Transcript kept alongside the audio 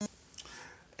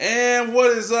And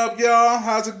what is up, y'all?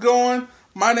 How's it going?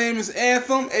 My name is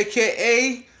Anthem,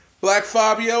 a.k.a. Black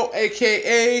Fabio,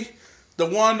 a.k.a. the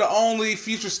one, the only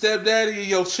future stepdaddy of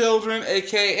your children,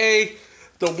 a.k.a.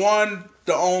 the one,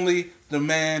 the only, the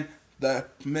man, the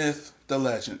myth, the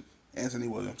legend, Anthony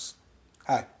Williams.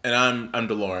 Hi. And I'm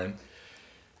DeLorean.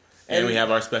 And we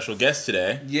have our special guest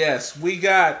today. Yes, we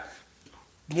got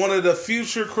one of the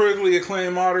future critically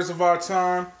acclaimed artists of our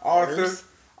time, Arthur.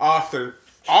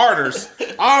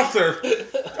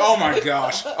 Oh my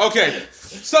gosh. Okay,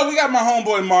 so we got my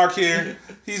homeboy Mark here.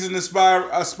 He's an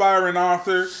aspiring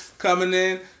author coming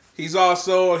in. He's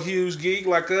also a huge geek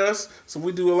like us, so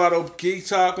we do a lot of geek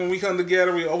talk when we come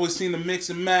together. We always seem to mix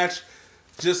and match,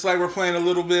 just like we're playing a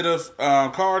little bit of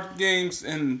card games.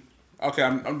 And okay,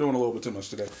 I'm doing a little bit too much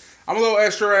today. I'm a little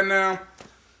extra right now.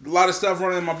 A lot of stuff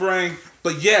running in my brain,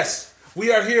 but yes. We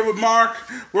are here with Mark.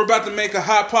 We're about to make a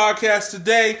hot podcast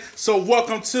today. So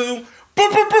welcome to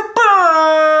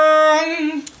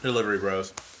Delivery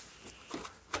Bros.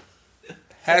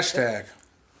 Hashtag.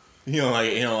 You don't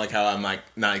like how I'm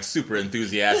not super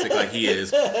enthusiastic like he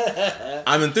is.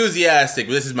 I'm enthusiastic,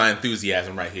 but this is my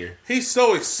enthusiasm right here. He's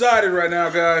so excited right now,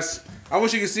 guys. I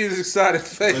wish you could see his excited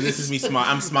face. Well, this is me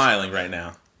I'm smiling right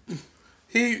now.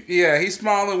 He's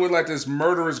smiling with like this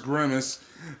murderous grimace.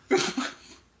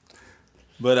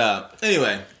 But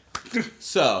anyway,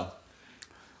 so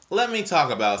let me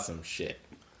talk about some shit.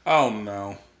 Oh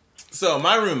no. So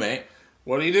my roommate,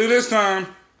 what do you do this time?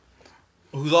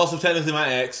 who's also technically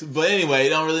my ex, but anyway, it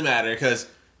don't really matter because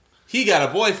he got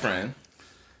a boyfriend.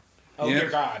 Oh dear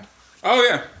God. Oh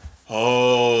yeah.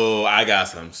 Oh, I got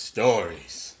some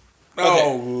stories. Okay.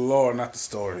 Oh Lord, not the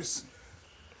stories.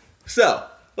 So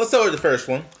let's start with the first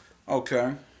one.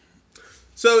 Okay.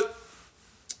 So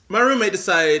my roommate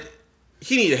decided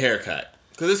he needed a haircut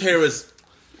because his hair was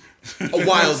a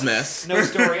wild mess. No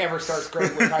story ever starts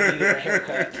great with I needed a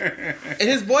haircut. And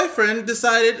his boyfriend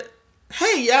decided,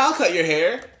 hey, yeah, I'll cut your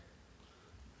hair.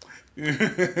 See,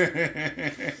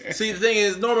 the thing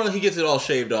is, normally he gets it all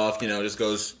shaved off, just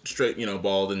goes straight,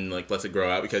 bald and lets it grow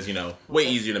out because, way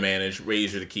easier to manage, way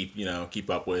easier to keep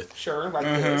up with. Sure, like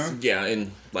this. Yeah,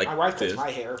 and like my wife cuts this.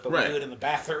 my hair, but Right. we do it in the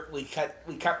bathroom. We cut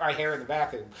my hair in the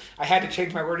bathroom. I had to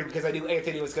change my wording because I knew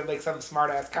Anthony was going to make some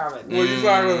smart ass comment. What are you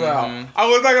talking about? I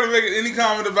was not going to make any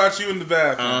comment about you in the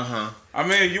bathroom. I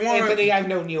mean, you want Anthony, I've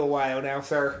known you a while now,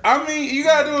 sir. I mean, you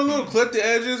gotta do a little clip the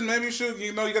edges. Maybe you should,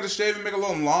 you gotta shave and make a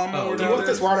little lawnmower. Do you want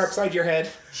this water upside your head?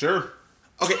 Sure.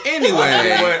 Okay,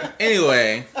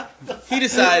 anyway, he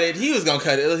decided he was gonna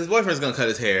cut it. His boyfriend's gonna cut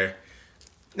his hair.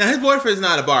 Now, his boyfriend's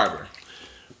not a barber.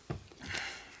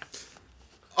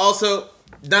 Also,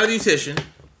 not a beautician.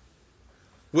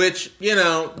 Which,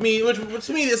 to me,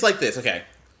 it's like this, okay.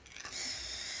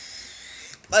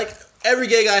 Like, every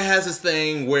gay guy has this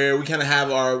thing where we kind of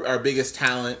have our biggest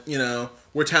talent,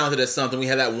 We're talented at something. We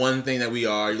have that one thing that we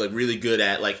are, really good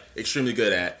at, extremely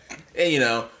good at.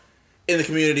 And, in the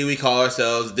community, we call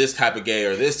ourselves this type of gay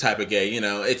or this type of gay,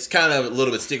 It's kind of a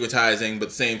little bit stigmatizing, but at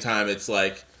the same time, it's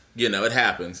it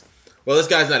happens. Well, this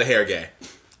guy's not a hair gay.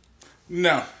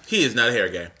 No. He is not a hair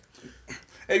gay.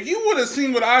 If you would have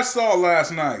seen what I saw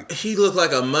last night. He looked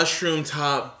like a mushroom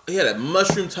top. He had a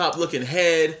mushroom top looking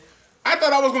head. I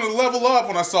thought I was going to level up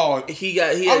when I saw it.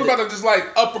 I was about to just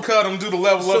uppercut him, do the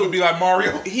level up and be like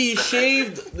Mario. He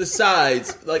shaved the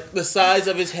sides, the sides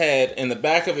of his head and the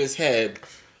back of his head,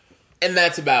 and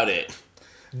that's about it.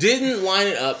 Didn't line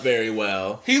it up very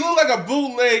well. He looked like a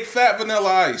bootleg Fat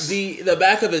Vanilla Ice. The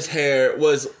back of his hair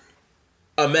was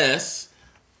a mess.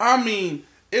 I mean,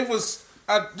 it was,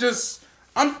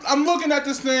 I'm looking at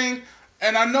this thing,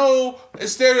 and I know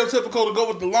it's stereotypical to go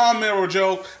with the lawnmower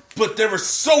joke, but there were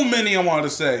so many I wanted to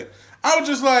say. I was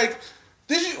just like,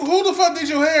 who the fuck did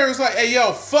your hair? It's like, hey,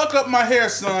 yo, fuck up my hair,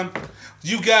 son.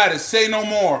 You got it. Say no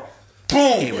more.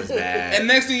 Boom. It was bad. And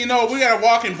next thing you know, we got a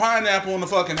walking pineapple in the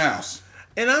fucking house.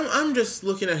 And I'm just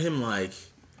looking at him like...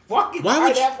 Walking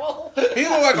pineapple? He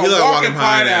looked like a walking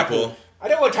pineapple. I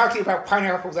don't want to talk to you about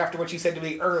pineapples after what you said to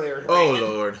me earlier. Oh,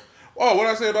 Lord. Oh, what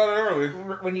did I say about it earlier?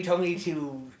 When you told me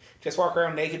to just walk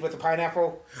around naked with a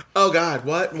pineapple. Oh, God.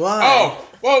 What? Why? Oh,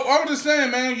 well, I was just saying,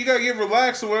 man, you got to get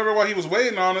relaxed or whatever while he was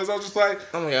waiting on us. I was just like,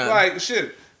 oh, my God.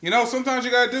 Shit. Sometimes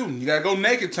you got to do. You got to go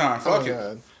naked time. Fuck it.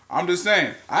 God. I'm just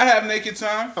saying. I have naked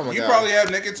time. Oh, my you God. probably have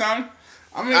naked time.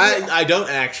 I mean, I don't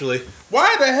actually.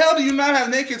 Why the hell do you not have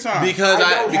naked time?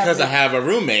 Because I have a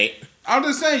roommate. I'm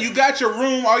just saying, you got your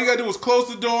room. All you got to do is close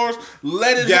the doors,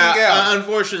 let it hang out.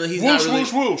 Unfortunately, he's whoosh, not really.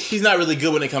 Whoosh, whoosh. He's not really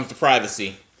good when it comes to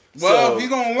privacy. Well, he's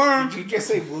gonna learn. Did you just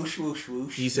say whoosh, whoosh,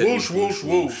 whoosh? He said whoosh, whoosh,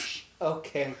 whoosh.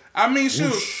 Okay. I mean, shoot.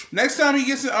 Whoosh. Next time he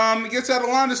gets out of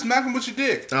line, just smack him with your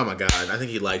dick. Oh my god, I think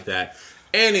he'd like that.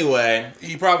 Anyway,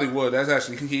 He probably would. That's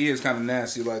actually he is kind of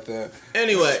nasty like that.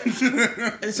 anyway,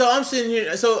 and so I'm sitting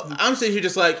here.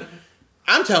 Just like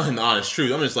I'm telling him the honest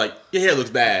truth. I'm just like, your hair looks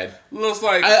bad. Looks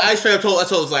like I straight up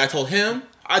told him.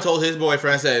 I told his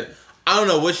boyfriend. I said, I don't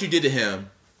know what you did to him.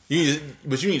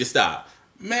 But you need to stop.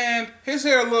 man, his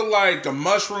hair looked like a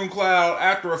mushroom cloud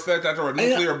after effect after a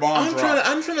nuclear bomb drop.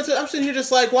 I'm sitting here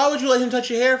just like, why would you let him touch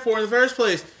your hair for in the first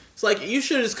place? It's like you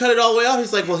should have just cut it all the way off.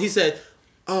 He's like, well, he said,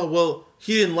 oh well.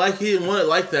 He didn't want it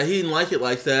like that. He didn't like it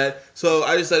like that. So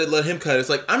I decided to let him cut it. It's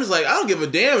like, I'm just like, I don't give a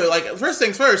damn. Like, first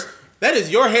things first, that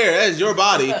is your hair. That is your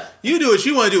body. You do what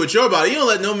you want to do with your body. You don't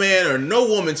let no man or no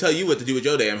woman tell you what to do with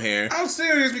your damn hair. I'm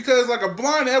serious because like a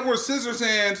blind Edward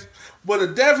Scissorhands would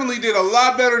have definitely did a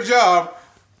lot better job.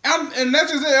 And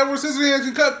that's just it. Edward Scissorhands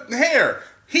can cut hair.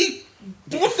 And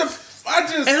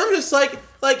I'm just like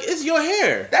it's your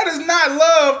hair. That is not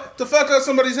love to fuck up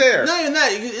somebody's hair. Not even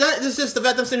that. It's just the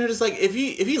fact that I'm sitting here just like, if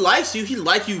he likes you, he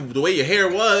like you the way your hair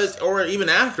was, or even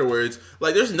afterwards.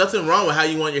 Like, there's nothing wrong with how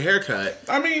you want your hair cut.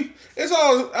 I mean,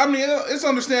 it's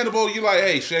understandable. You like,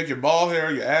 hey, shave your bald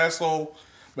hair, your asshole,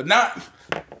 but not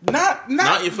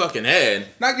your fucking head.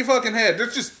 Not your fucking head. They're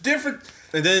just different.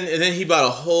 And then he bought a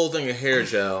whole thing of hair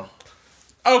gel.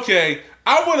 Okay,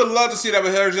 I would have loved to see that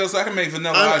with hair gel so I can make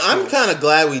vanilla ice. I'm kind of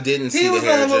glad we didn't see the hair gel. He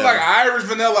was gonna look like Irish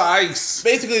vanilla ice.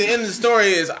 Basically, the end of the story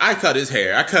is I cut his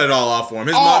hair. I cut it all off for him.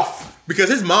 His mom.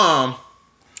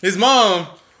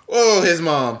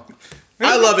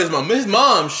 I love his mom. His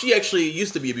mom, she actually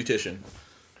used to be a beautician.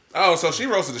 Oh, so she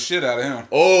roasted the shit out of him.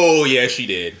 Oh, yeah, she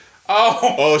did.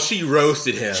 Oh, she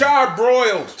roasted him. Char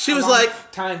broiled. She was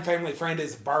like, time family friend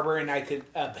is barber, and I could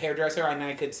hairdresser, and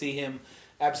I could see him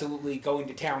absolutely going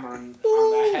to town on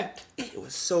that. It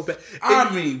was so bad.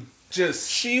 I mean,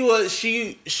 just he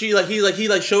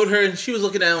showed her, and she was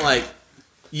looking at him like,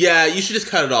 yeah, you should just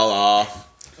cut it all off.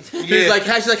 yeah. She's like,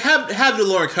 have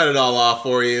DeLorean cut it all off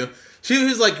for you. She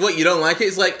was like, what, you don't like it?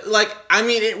 It's like I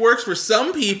mean, it works for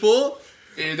some people.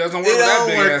 It doesn't work. It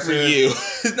don't work for you.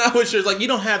 It's not what you're like. You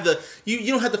don't have the you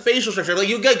don't have the facial structure. Like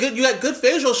you got good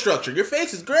facial structure. Your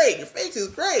face is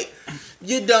great.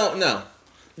 You don't know.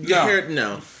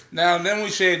 No. Now then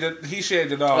he shaved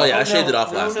it off. Oh yeah, I shaved it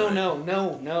off last night. No.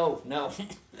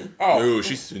 Oh. No,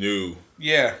 she's new.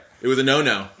 Yeah. It was a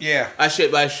no. Yeah. I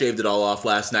shaved it all off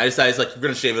last night. I decided we're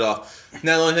gonna shave it off.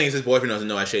 Now the only thing is his boyfriend doesn't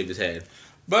know I shaved his head.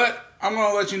 But I'm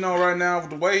gonna let you know right now,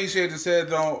 the way he shaved his head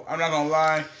though, I'm not gonna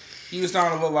lie, he was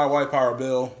starting to look like White Power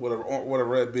Bill with a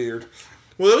red beard.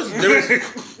 Well,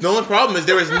 the only problem is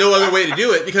there was no other way to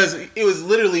do it because it was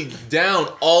literally down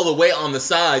all the way on the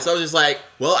side. So I was just like,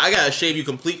 well, I gotta shave you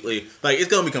completely. Like, it's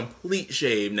gonna be complete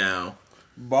shave now.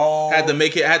 Bald. Had to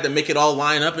make it all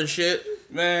line up and shit.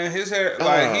 Man, his hair,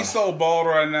 he's so bald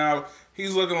right now.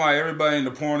 He's looking like everybody in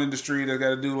the porn industry that got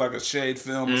to do like a shade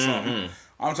film or something.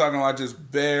 I'm talking like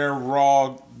just bare,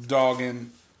 raw,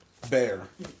 dogging bear.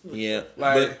 Yeah,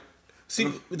 like. See,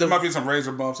 there might be some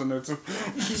razor bumps in there too.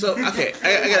 So okay,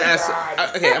 I gotta ask.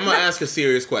 Okay, I'm gonna ask a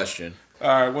serious question. All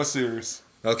right, what's serious?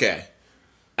 Okay,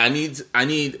 I need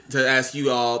to ask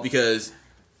you all because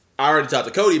I already talked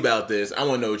to Cody about this. I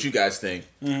want to know what you guys think.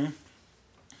 Mm-hmm.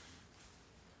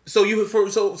 So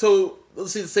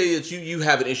let's say that you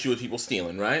have an issue with people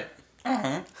stealing, right?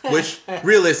 Which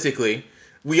realistically,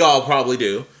 we all probably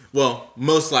do. Well,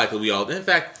 most likely we all. In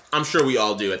fact, I'm sure we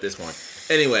all do at this point.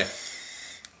 Anyway.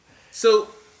 So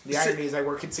the irony is I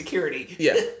work in security.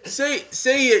 Yeah. Say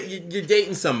you're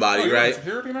dating somebody, right?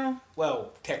 Security now?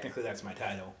 Well, technically that's my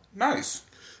title. Nice.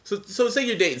 So say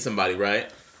you're dating somebody,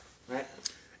 right? Right.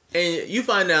 And you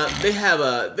find out they have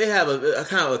a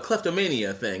kind of a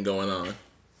kleptomania thing going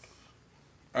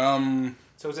on.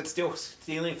 So is it still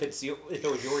stealing if it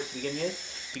was yours to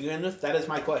begin with? That is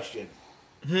my question.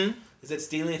 Is it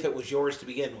stealing if it was yours to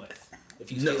begin with?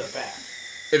 If you steal it back?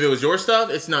 If it was your stuff,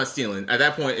 it's not stealing. At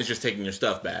that point, it's just taking your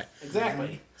stuff back.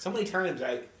 Exactly. So many times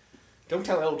I don't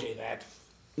tell LJ that.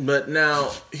 But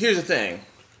now, here's the thing.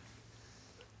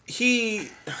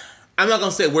 I'm not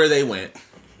going to say where they went.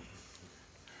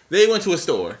 They went to a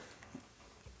store.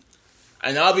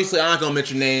 And obviously, I'm not going to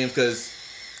mention names because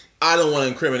I don't want to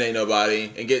incriminate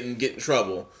nobody and get in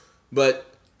trouble. But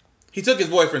he took his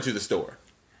boyfriend to the store.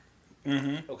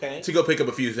 Okay. To go pick up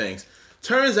a few things.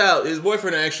 Turns out his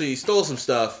boyfriend actually stole some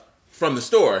stuff from the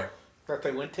store. That they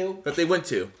went to? That they went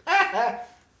to.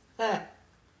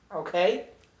 Okay.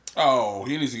 Oh,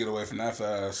 he needs to get away from that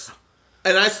fast.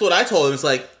 And that's what I told him. It's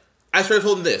like, I started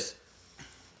told him this.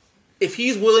 If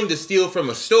he's willing to steal from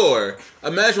a store,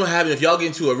 imagine what happens if y'all get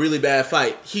into a really bad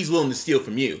fight. He's willing to steal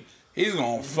from you. He's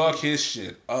gonna fuck his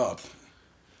shit up.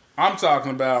 I'm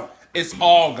talking about it's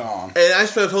all gone. And I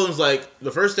straight up told him, like,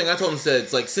 the first thing I told him said,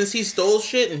 it's like, since he stole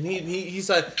shit, and he's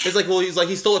like, it's like, well, he's like,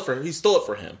 he stole it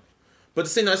for him. But the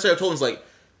same thing I straight up told him is like,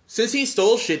 since he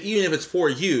stole shit, even if it's for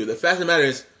you, the fact of the matter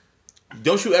is,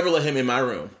 don't you ever let him in my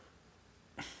room.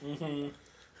 Mm-hmm.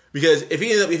 Because if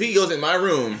he goes in my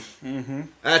room,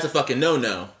 that's a fucking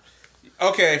no.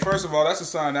 Okay, first of all, that's a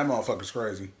sign that motherfucker's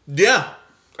crazy. Yeah.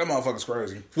 That motherfucker's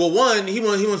crazy. Well, one, he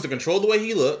wants to control the way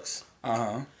he looks.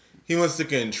 Uh-huh. He wants to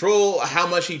control how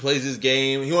much he plays his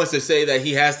game. He wants to say that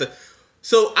he has to.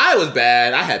 So I was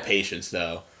bad. I had patience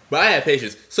though, but I had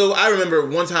patience. So I remember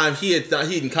one time he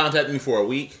didn't contact me for a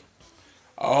week.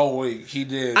 A whole week, he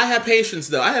did. I had patience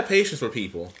though. I had patience for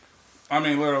people. I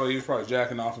mean, literally, he was probably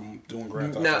jacking off and doing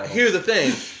Grand Theft Auto. Now here's the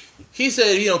thing. He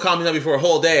said if you don't contact me for a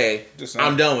whole day,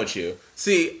 I'm done with you.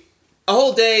 See, a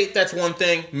whole day, that's one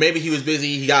thing. Maybe he was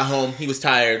busy. He got home. He was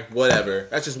tired. Whatever.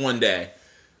 That's just one day.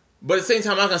 But at the same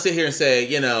time, I'm not going to sit here and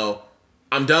say,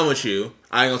 I'm done with you.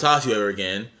 I ain't going to talk to you ever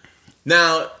again.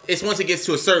 Now, it's once it gets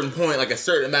to a certain point, like a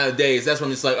certain amount of days, that's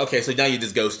when it's like, okay, so now you're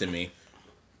just ghosting me.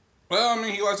 Well, I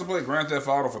mean, he likes to play Grand Theft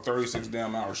Auto for 36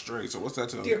 damn hours straight, so what's that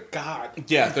to him? Dear God.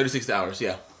 Yeah, 36 hours,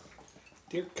 yeah.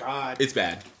 Dear God. It's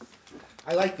bad.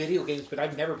 I like video games, but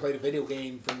I've never played a video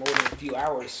game for more than a few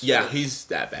hours. Yeah, he's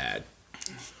that bad.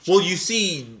 Well, you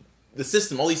see the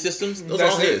system, all these systems, those are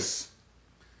all his.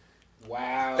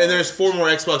 Wow. And there's 4 more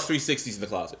Xbox 360s in the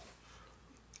closet.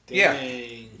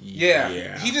 Dang.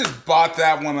 Yeah. He just bought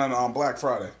that one on Black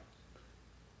Friday.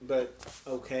 But,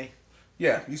 okay.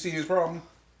 Yeah, you see his problem?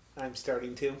 I'm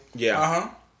starting to. Yeah. Uh-huh.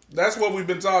 That's what we've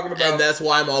been talking about. And that's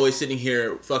why I'm always sitting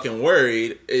here fucking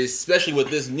worried, especially with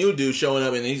this new dude showing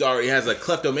up and he's already has a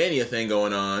kleptomania thing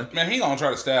going on. Man, he gonna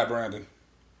try to stab Brandon.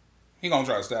 He gonna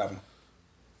try to stab him.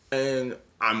 And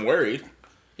I'm worried.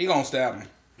 He gonna stab him.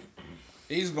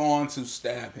 He's going to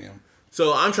stab him.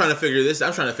 So I'm trying to figure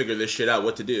this shit out,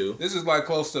 what to do. This is like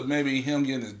close to maybe him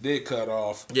getting his dick cut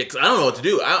off. Yeah, because I don't know what to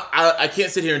do. I can't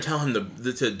sit here and tell him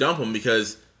to dump him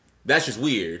because that's just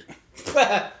weird.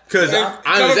 Because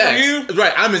I'm his ex.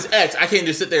 Right, I'm his ex. I can't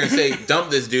just sit there and say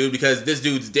dump this dude because this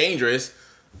dude's dangerous.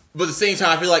 But at the same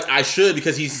time, I feel like I should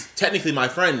because he's technically my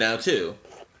friend now, too.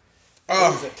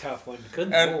 That was a tough one. Good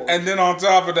Lord. And then on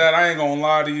top of that, I ain't gonna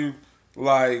lie to you,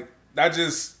 like,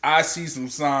 I see some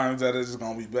signs that it's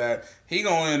gonna be bad. He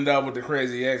gonna end up with the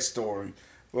Crazy Ex story.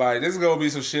 Like, this is gonna be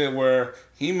some shit where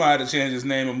he might have changed his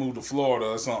name and moved to Florida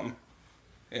or something.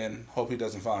 And hope he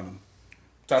doesn't find him.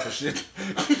 Type of shit.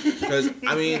 Because,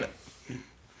 I mean...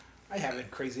 I have a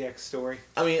Crazy Ex story.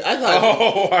 I mean, I thought...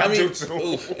 Oh, I do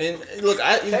too. And look,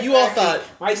 you all thought...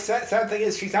 My sad thing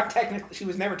is she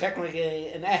was never technically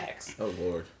an ex. Oh,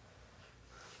 Lord.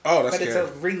 Oh, that's But scary.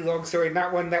 it's a really long story,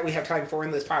 not one that we have time for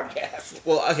in this podcast.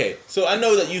 Well, okay, so I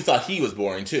know that you thought he was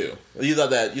boring, too. You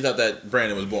thought that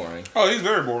Brandon was boring. Oh, he's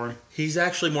very boring. He's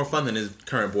actually more fun than his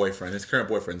current boyfriend. His current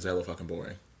boyfriend's hella fucking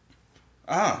boring.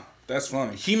 Ah, that's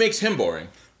funny. He makes him boring.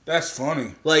 That's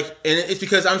funny. Like, and it's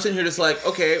because I'm sitting here just like,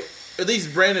 okay, at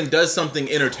least Brandon does something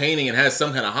entertaining and has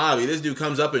some kind of hobby. This dude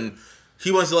comes up and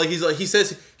he wants to he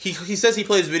says he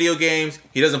plays video games.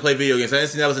 He doesn't play video games. So I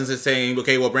didn't think that was just saying,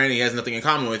 okay, well, Brandon has nothing in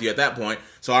common with you at that point.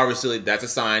 So obviously that's a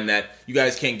sign that you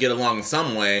guys can't get along in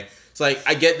some way. It's like,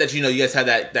 I get that, you guys have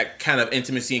that kind of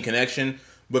intimacy and connection.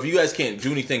 But if you guys can't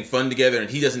do anything fun together and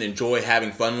he doesn't enjoy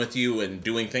having fun with you and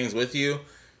doing things with you,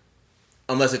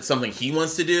 unless it's something he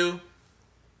wants to do,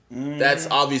 that's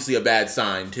obviously a bad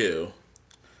sign, too.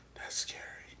 That's scary.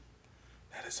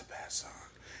 That is a bad sign.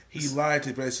 He lied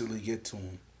to basically get to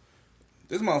him.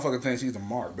 This motherfucker thinks he's a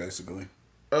mark, basically.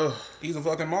 Ugh. He's a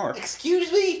fucking mark. Excuse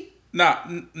me? Not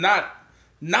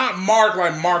Mark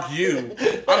like Mark you.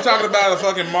 I'm talking about a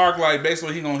fucking Mark like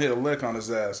basically he gonna hit a lick on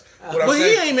his ass. But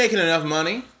he ain't making enough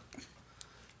money.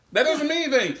 That doesn't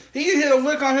mean anything. He can hit a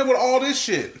lick on him with all this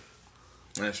shit.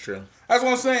 That's true. That's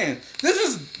what I'm saying. This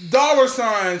is dollar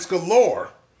signs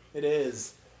galore. It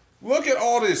is. Look at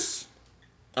all this.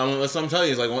 That's what I'm telling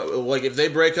you. Is like if they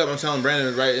break up, I'm telling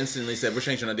Brandon right instantly. Said we're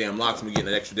changing our damn locks and we're getting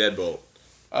an extra deadbolt.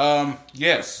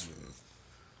 Yes.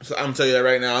 So I'm telling you that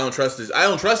right now. I don't trust this. I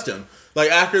don't trust him.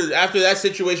 Like after that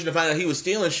situation to find out he was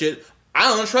stealing shit,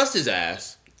 I don't trust his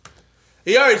ass.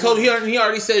 He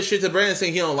already said shit to Brandon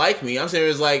saying he don't like me. I'm saying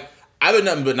it's like I've been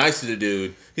nothing but nice to the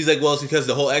dude. He's like, well, it's because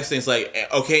the whole X thing's like,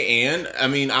 okay, and I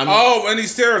mean, and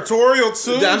he's territorial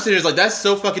too. I'm sitting here like that's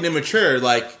so fucking immature.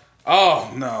 Like,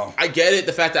 oh no, I get it,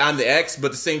 the fact that I'm the ex, but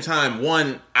at the same time,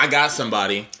 one, I got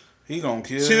somebody. He gonna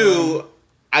kill. Two,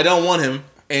 I don't want him,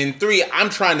 And 3, I'm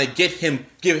trying to give him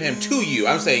to you.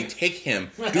 I'm saying take him,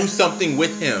 do something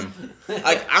with him.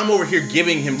 Like I'm over here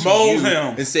giving him to Mold you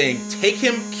him. and saying take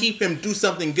him, keep him, do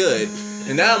something good.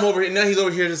 And now I'm over here. Now he's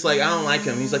over here just like I don't like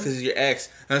him. He's like, "This is your ex."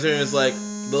 And I'm just like,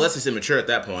 but let's just immature at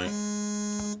that point.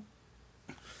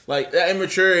 Like that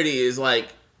immaturity is like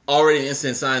already an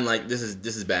instant sign. Like this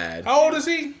is bad. How old is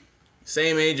he?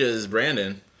 Same age as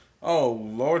Brandon. Oh,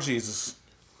 Lord Jesus.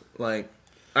 Like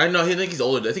I know he think he's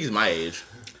older. I think he's my age.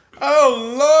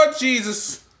 Oh, Lord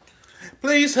Jesus.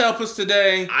 Please help us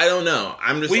today. I don't know.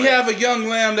 I'm just. We like, have a young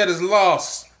lamb that is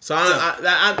lost. So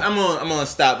I'm gonna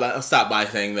stop by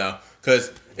thing though,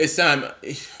 because it's time.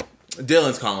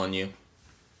 Dylan's calling you.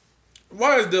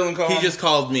 Why is Dylan calling? He just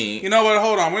called me. You know what?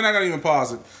 Hold on. We're not gonna even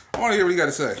pause it. I want to hear what you got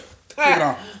to say. Keep it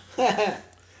on.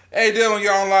 Hey, Dylan,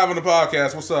 you're on live on the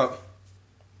podcast. What's up?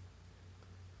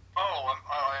 Oh,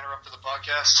 I interrupted the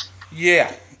podcast.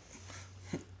 Yeah.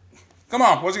 Come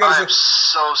on. What you got to I'm say?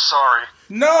 so sorry.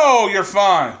 No, you're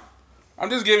fine. I'm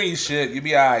just giving you shit. You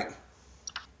be alright.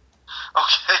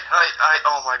 Okay,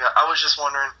 oh my god, I was just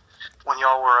wondering when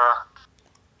y'all were,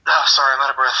 sorry, I'm out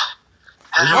of breath.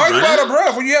 Why are you out of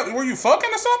breath? Were you fucking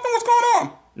or something? What's going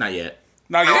on? Not yet.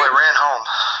 Not No, yet. I ran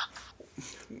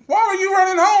home. Why were you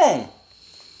running home?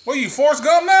 What, you Forrest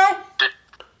Gump now?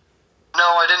 No,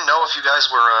 I didn't know if you guys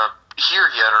were, here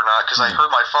yet or not, because I heard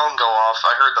my phone go off.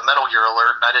 I heard the Metal Gear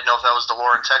alert, and I didn't know if that was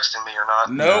DeLorean texting me or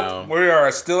not. Nope. No. We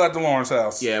are still at the Lawrence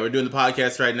house. Yeah, we're doing the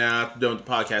podcast right now. After doing the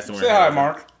podcast, and we're Say hi,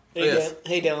 Mark. Hey, Yes.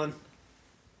 Hey, Dylan.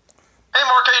 Hey,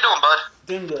 Mark, how you doing, bud?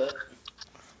 Doing good.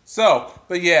 So,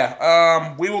 but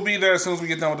yeah, we will be there as soon as we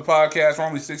get done with the podcast. We're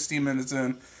only 16 minutes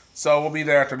in, so we'll be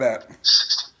there after that.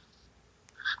 16.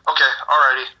 Okay,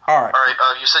 alrighty. All right.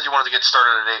 Alright, you said you wanted to get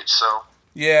started at 8, so...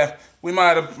 Yeah, we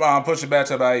might have pushed it back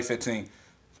to about 8:15,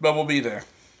 but we'll be there.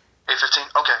 8:15?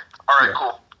 Okay, alright, Yeah.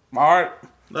 cool. All right.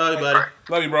 Love you, buddy. Alright.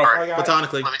 Love you, bro. All right.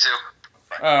 Platonically. Love you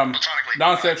too. Platonically.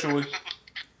 Non-sexually.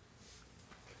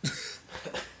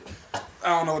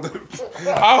 I don't know what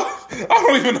the... I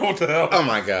don't even know what the hell. Oh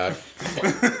my god.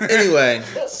 Anyway,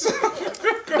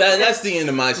 that's the end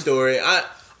of my story. I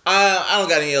don't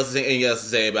got anything else to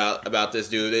say about this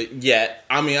dude yet.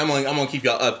 I mean, I'm gonna keep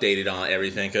y'all updated on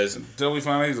everything because Until we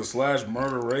find out he's a slash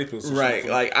murder rapist. Or right,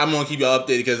 something. like I'm gonna keep y'all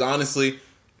updated because honestly,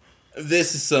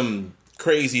 this is some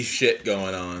crazy shit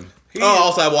going on.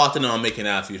 Also, I walked in on making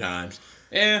out a few times.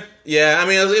 Yeah, Yeah, I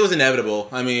mean it was inevitable.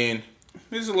 I mean,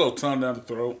 he's a little tongue down the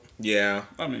throat. yeah,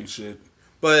 I mean, shit.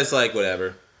 but it's like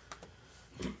whatever.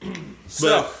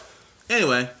 So,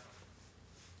 Anyway,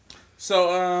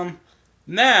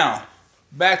 now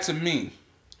back to me.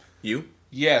 you.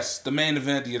 Yes, the main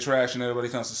event, the attraction everybody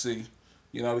comes to see.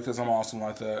 You know, because I'm awesome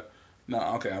like that. No,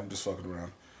 okay, I'm just fucking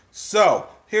around. So,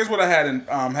 here's what I had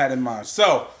in mind.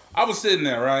 So, I was sitting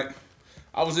there, right?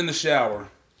 I was in the shower.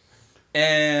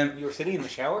 And, You were sitting in the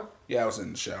shower? yeah, I was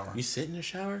in the shower. You sit in the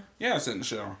shower? Yeah, I was in the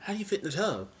shower. How do you fit in the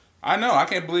tub? I know, I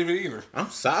can't believe it either.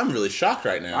 I'm really shocked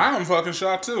right now. I'm fucking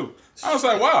shocked, too. I was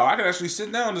like, wow, I can actually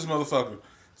sit down this motherfucker.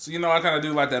 So, you know, I kind of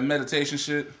do like that meditation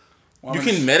shit. While You I'm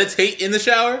in can the meditate in the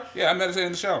shower? Yeah, I meditate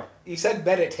in the shower. You said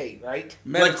meditate, right?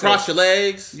 Like cross your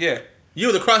legs? Yeah,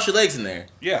 You would cross your legs in there.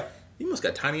 yeah. You must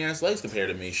got tiny ass legs compared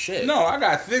to me. Shit. No, I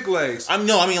got thick legs. I mean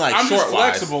like I'm short just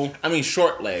flexible. I mean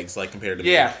short legs like compared to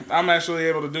me. Yeah, I'm actually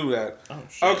able to do that. Oh,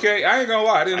 shit. Okay, I ain't gonna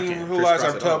lie. I didn't can't realize crisscross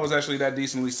our at tub all. was actually that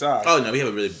decently sized. Oh no, we have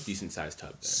a really decent sized tub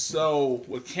there. So,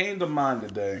 what came to mind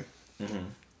today,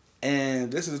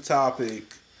 and this is a topic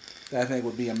that I think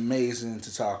would be amazing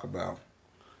to talk about.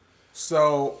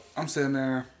 So, I'm sitting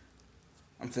there,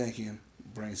 I'm thinking,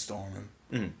 brainstorming.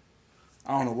 I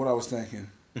don't know what I was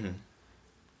thinking.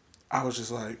 I was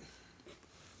just like,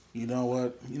 you know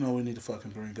what? You know what we need to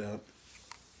fucking bring up?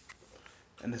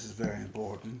 And this is very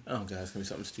important. Oh god, it's gonna be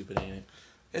something stupid, ain't it?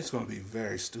 It's going to be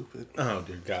very stupid. Oh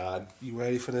dear God. You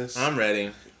ready for this? I'm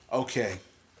ready. Okay.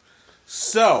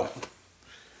 So,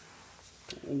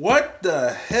 what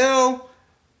the hell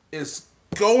is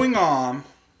going on?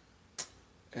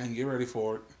 And get ready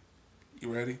for it.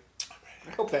 You ready?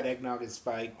 I hope that eggnog is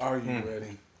spiked. Are you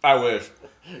ready? I wish.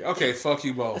 Okay, fuck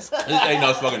you both. This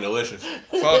eggnog's fucking delicious.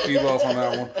 Fuck you both on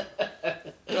that one.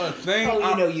 The thing, Oh,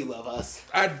 you know you love us.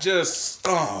 I just,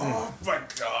 oh my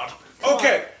God.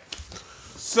 Okay.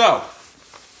 So,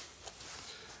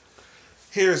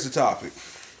 here's the topic.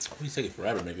 We taking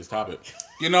forever to make this topic.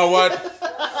 You know what?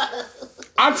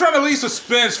 I'm trying to leave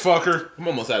suspense, fucker. I'm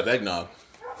almost out of eggnog.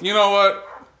 You know what?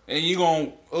 And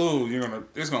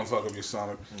it's gonna fuck up your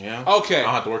stomach. Yeah. Okay.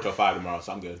 I'll have to work till 5 tomorrow,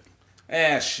 so I'm good.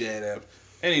 Shut up.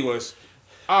 Anyways,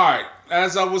 alright,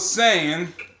 as I was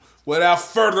saying, without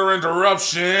further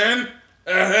interruption,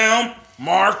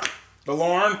 Mark,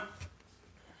 DeLorean?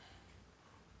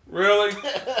 Really?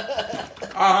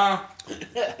 Uh-huh.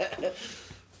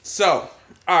 So,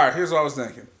 alright, here's what I was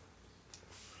thinking.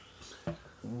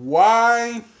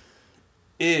 Why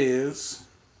is...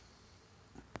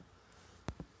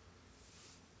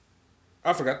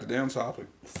 I forgot the damn topic.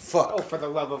 Fuck. Oh, for the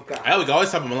love of God. I was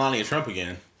always talking about Melania Trump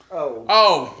again.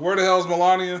 Oh, Where the hell is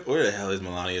Melania? Where the hell is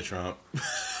Melania Trump?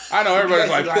 I know everybody's You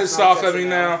guys like see pissed last off night's at me SNL?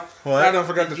 now. What? I don't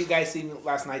forget Did the... you guys see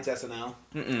last night's SNL?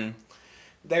 Mm-mm.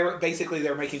 They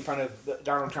were making fun of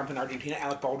Donald Trump in Argentina.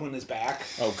 Alec Baldwin is back,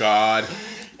 Oh God.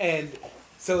 and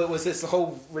so it was this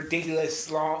whole ridiculous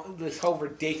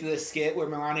skit where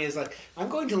Melania is like, "I'm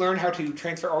going to learn how to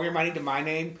transfer all your money to my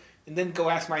name, and then go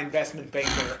ask my investment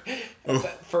banker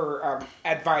for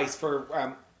advice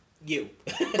for you."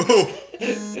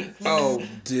 Oh,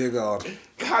 dear God.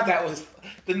 God, that was.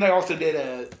 Then they also did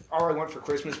a "All I Want for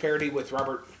Christmas" parody with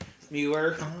Robert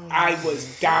Mueller. I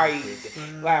was dying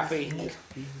laughing.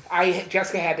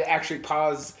 Jessica had to actually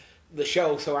pause the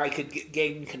show so I could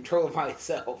gain control of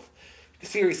myself.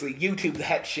 Seriously, YouTube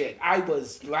that shit. I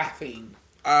was laughing.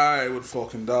 I would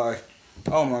fucking die.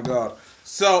 Oh, my God.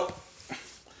 So,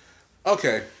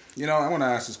 okay. You know, I want to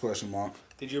ask this question, Mark.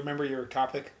 Did you remember your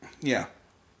topic? Yeah.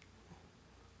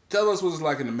 Tell us what it's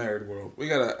like in the married world.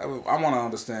 I want to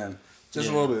understand just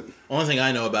a little bit. Only thing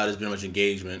I know about is pretty much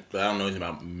engagement, but I don't know anything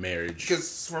about marriage.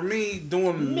 Because for me,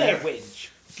 doing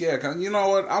Marriage. yeah, 'cause you know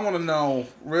what? I want to know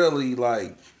really,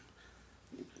 like,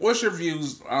 what's your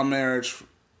views on marriage,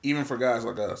 even for guys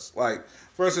like us? Like,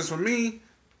 for instance, for me,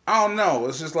 I don't know.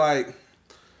 It's just like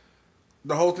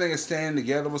the whole thing is staying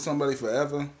together with somebody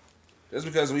forever. Just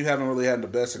because we haven't really had the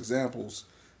best examples,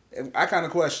 I kind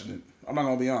of question it. I'm not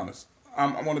gonna be honest. I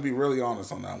want to be really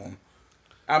honest on that one.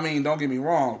 I mean, don't get me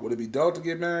wrong. Would it be dope to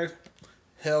get married?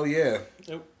 Hell yeah.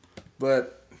 Nope.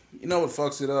 But you know what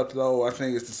fucks it up though? I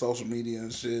think it's the social media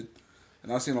and shit.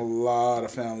 And I've seen a lot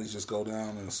of families just go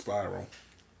down in a spiral.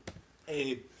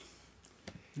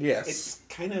 Yes. It's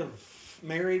kind of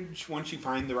marriage. Once you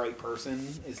find the right person,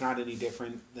 is not any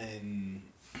different than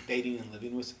dating and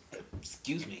living with.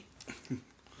 Excuse me.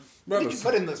 What did you Brothers.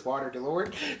 put in this water,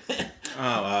 Delord?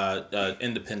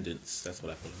 Independence. That's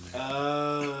what I put in there.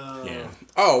 Oh. Yeah.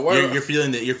 Oh, well, You're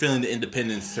feeling the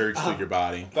independence surge through your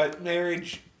body. But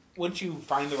marriage, once you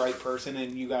find the right person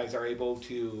and you guys are able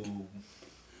to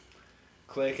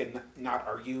click and not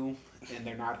argue, and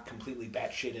they're not completely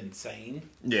batshit insane,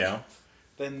 Yeah.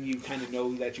 then you kind of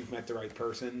know that you've met the right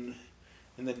person,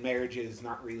 and then marriage is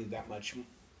not really that much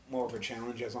more of a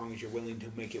challenge as long as you're willing to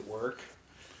make it work,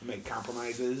 and make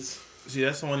compromises. See,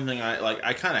 that's the one thing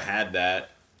I kind of had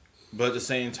that, but at the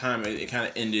same time, it kind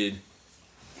of ended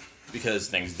because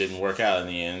things didn't work out in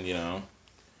the end, you know.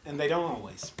 And they don't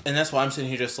always. And that's why I'm sitting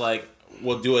here just like,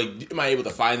 well, am I able to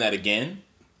find that again?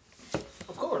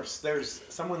 Of course, there's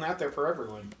someone out there for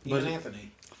everyone, even But-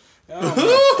 Anthony.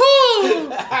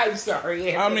 I I'm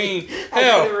sorry, Anthony. mean, I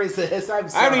hell, couldn't resist. I'm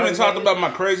sorry. I haven't even talked about my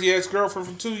crazy ex-girlfriend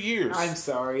for 2 years. I'm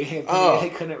sorry, Anthony. Oh. I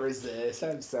couldn't resist.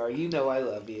 I'm sorry. You know I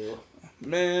love you.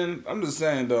 Man, I'm just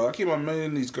saying though, I keep on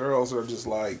meeting these girls that are just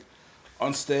like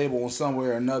unstable in some way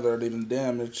or another. They've been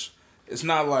damaged. It's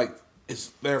not like it's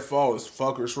their fault. It's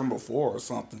fuckers from before or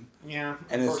something. Yeah,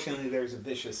 And it's- unfortunately, there's a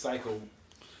vicious cycle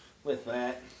with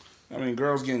that I mean,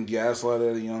 girls getting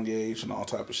gaslighted at a young age and all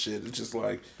type of shit. It's just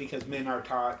like, because men are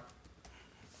taught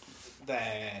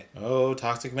that. Oh,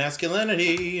 toxic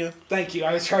masculinity. Thank you.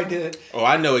 I was trying to. Oh,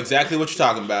 I know exactly what you're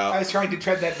talking I about. was trying to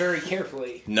tread that very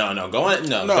carefully. No, No.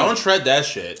 don't tread that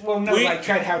shit. Well, no, We- like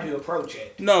tread how to approach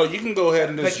it. no, you can go ahead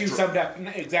and But just. you summed up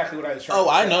exactly what I was trying. Oh, to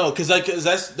I say. know, cause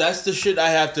that's the shit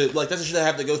I have to that's the shit I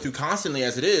have to go through constantly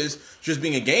as it is. Just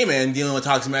being a gay man dealing with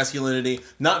toxic masculinity,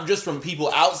 not just from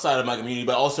people outside of my community,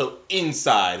 but also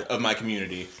inside of my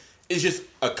community. It's just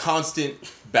a constant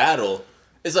battle.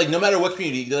 It's like no matter what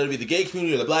community, whether it be the gay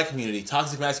community or the black community,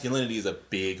 toxic masculinity is a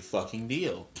big fucking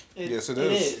deal. Yes, it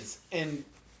It is. is, and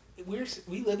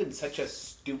we live in such a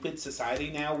stupid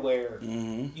society now where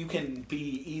you can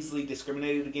be easily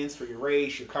discriminated against for your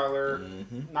race, your color.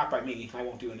 Not by me. I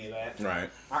won't do any of that. Right.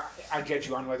 I judge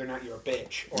you on whether or not you're a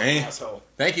bitch or Eh. an asshole.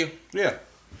 Thank you. Yeah.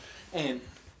 And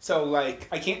so, like,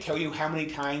 I can't tell you how many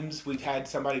times we've had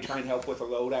somebody try and help with a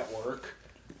load at work.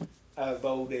 A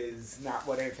load is not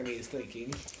what Anthony is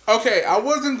thinking. Okay, I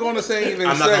wasn't going to say anything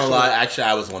I'm not sexual. gonna lie. Actually,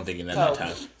 I was one thinking at that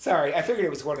time. Sorry, I figured it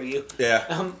was one of you. Yeah.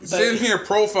 But Sitting here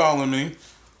profiling me.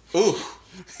 Ooh.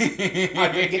 I'm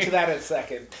gonna get to that in a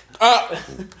second.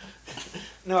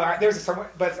 No, there's someone,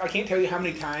 but I can't tell you how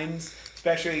many times,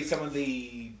 especially some of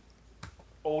the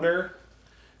older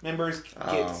members, get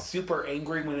Oh. super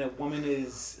angry when a woman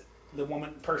is the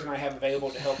person I have available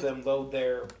to help them load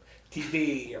their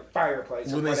TV or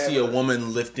fireplace or When they whatever. see a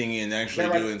woman lifting and actually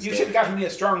They're like, doing you stuff. should have gotten me a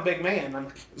strong big man.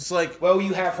 It's like, Well,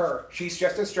 you have her. She's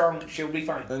just as strong. She'll be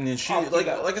fine. and then she, Off you like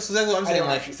go. that's exactly what I'm I saying. don't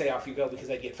Like, actually say off you go because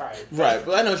I get fired. right,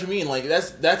 but I know what you mean. Like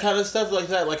that kind of stuff like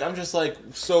that. Like I'm just like,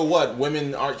 so what?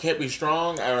 Women can't be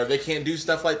strong, or they can't do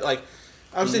stuff like.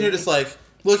 I'm sitting here just like,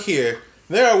 look here.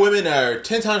 There are women that are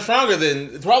 10 times stronger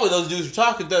than probably those dudes who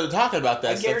talking about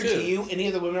that I stuff too. guarantee you, any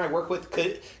of the women I work with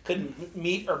could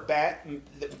meet or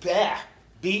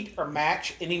beat or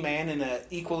match any man in a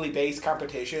equally based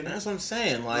competition. That's what I'm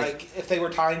saying. Like if they were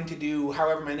timed to do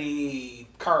however many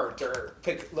cards or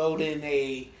load in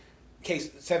a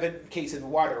 7 cases of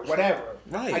water, whatever.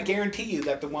 Right. I guarantee you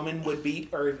that the woman would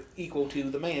beat or equal to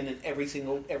the man in every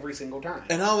single time.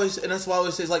 And that's why I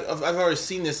always say, like, I've always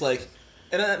seen this, like,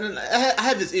 and I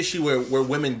have this issue where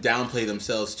women downplay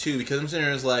themselves too, because I'm sitting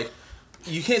here it's like,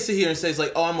 you can't sit here and say it's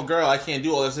like, oh, I'm a girl, I can't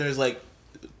do all this. And it's like,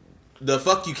 the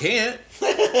fuck you can't.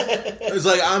 It's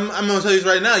like, I'm gonna tell you this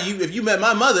right now. If you met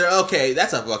my mother, okay,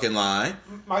 that's a fucking lie.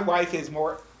 My wife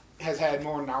has had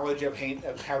more knowledge of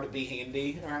how to be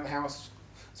handy around the house.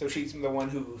 So she's the one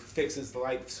who fixes the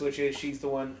light switches. She's the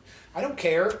one. I don't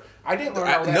care. I didn't learn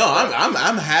all that. No,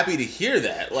 I'm happy to hear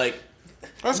that. Like,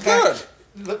 That's In good. fact,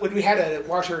 when we had a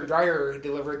washer and dryer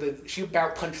delivered, she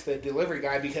about punched the delivery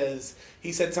guy because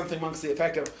he said something amongst the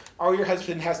effect of, "All your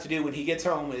husband has to do when he gets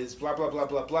home is blah blah blah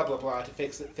blah blah blah blah to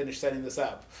finish setting this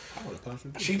up."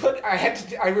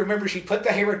 I remember she put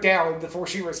the hammer down before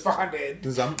she responded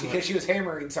because she was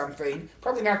hammering something.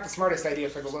 Probably not the smartest idea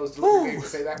for the Lowe's delivery guy to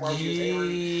say that while she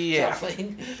was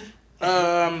hammering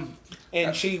something.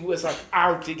 And she was like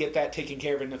out to get that taken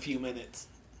care of in a few minutes,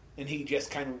 and he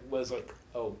just kind of was like,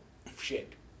 "Oh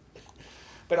shit."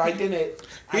 But I didn't.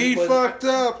 He fucked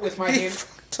up with my hand.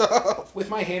 With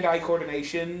my hand-eye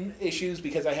coordination issues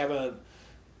because I have a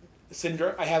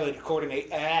syndrome. I have a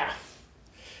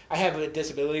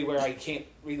disability where I can't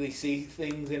really see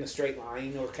things in a straight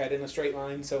line or cut in a straight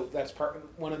line. So that's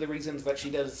one of the reasons that she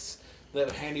does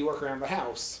the handiwork around the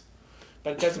house.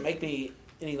 But it doesn't make me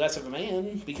any less of a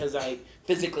man because I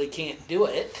physically can't do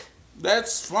it.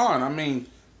 That's fun. I mean,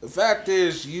 the fact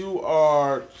is, you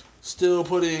are still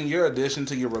putting your addition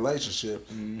to your relationship,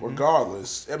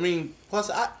 regardless. I mean, plus,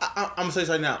 I'm gonna say this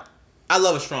right now. I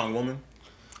love a strong woman.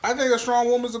 I think a strong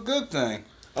woman's a good thing.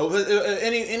 Oh,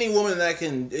 any woman that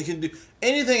can do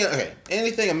anything. Okay,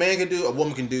 anything a man can do, a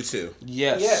woman can do too.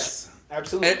 Yes,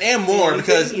 absolutely. And more, anything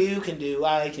because you can do,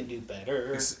 I can do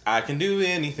better. I can do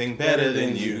anything better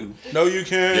than you. No, you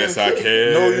can. Yes, I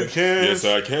can. No, you can. Yes,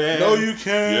 I can. No, you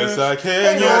can. Yes, I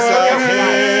can. No, Yes, I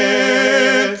can.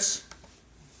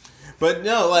 But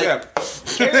no, like,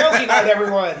 Karaoke night,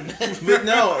 everyone. but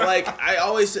no, like, I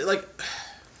always say, like,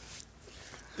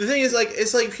 the thing is, like,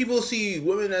 it's like people see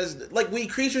women as like weak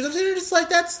creatures. I'm saying, just like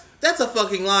that's a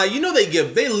fucking lie. You know,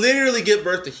 they literally give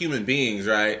birth to human beings,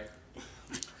 right?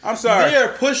 I'm sorry. They are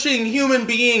pushing human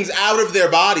beings out of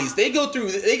their bodies. They go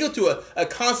through a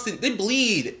constant. They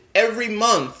bleed every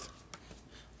month.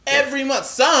 Every month,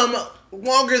 some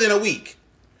longer than a week.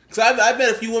 Because I've met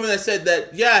a few women that said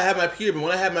that, yeah, I have my period, but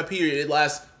when I have my period, it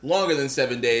lasts longer than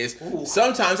 7 days. Ooh.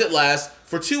 Sometimes it lasts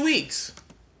for 2 weeks.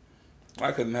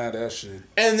 I couldn't have that shit.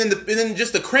 And then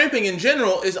just the cramping in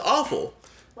general is awful.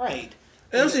 Right.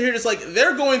 And I'm sitting here just like,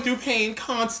 they're going through pain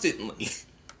constantly.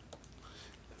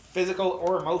 Physical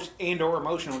or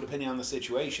emotional, depending on the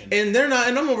situation. And they're not,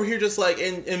 and I'm over here just like,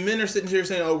 and men are sitting here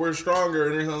saying, oh, we're stronger.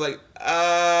 And everything's like,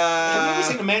 Have you ever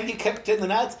seen a man get kicked in the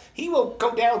nuts? He will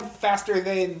go down faster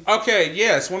than... Okay,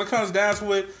 yes, when it comes down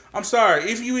to it, I'm sorry.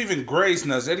 If you even graze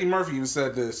nuts, Eddie Murphy even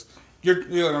said this, you're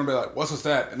going to be like, what's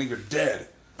that? And then you're dead.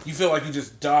 You feel like you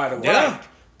just died away. Yeah.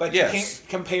 But Yes. you can't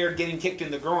compare getting kicked in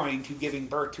the groin to giving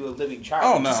birth to a living child.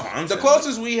 Oh, no. I'm The saying.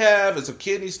 closest we have is a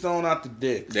kidney stone out the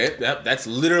dick. That's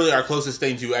literally our closest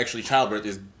thing to actually childbirth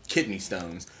is kidney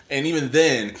stones. And even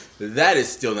then, that is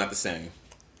still not the same.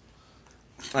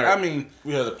 All right, I mean,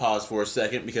 we have to pause for a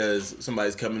second because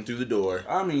somebody's coming through the door.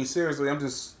 seriously, I'm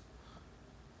just...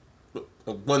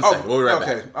 1 second, we'll be right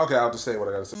back. Okay, I'll just say what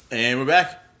I gotta say. And we're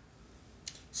back.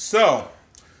 So,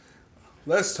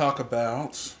 let's talk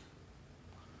about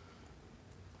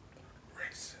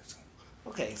racism.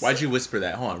 Okay. Why'd you whisper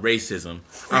that? Hold on, racism.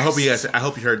 I hope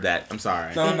you heard that. I'm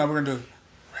sorry. No, we're gonna do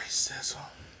racism.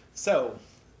 So,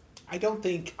 I don't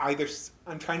think either...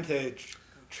 I'm trying to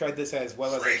tread this as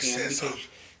well as I can Racism. because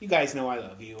you guys know I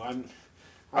love you.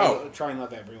 I try and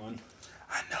love everyone.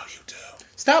 I know you do.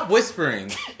 Stop whispering.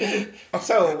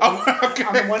 So, okay.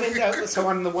 on the one end,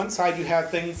 on the one side, you have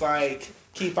things like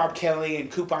Keith Bob Kelly and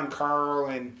Coupon Carl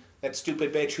and that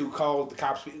stupid bitch who called the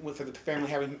cops for the family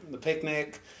having the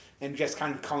picnic. and just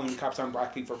kind of calling the cops on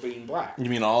black people for being black. You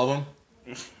mean all of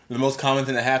them? The most common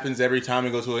thing that happens every time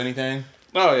it goes to anything?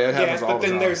 Oh yeah, it happens Yes, all but the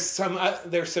then time. there's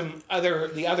some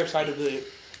other side of the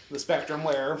spectrum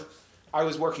where I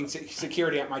was working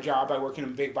security at my job. I work in a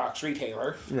big box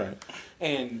retailer, Right.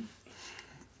 and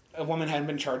a woman had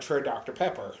been charged for a Dr.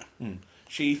 Pepper.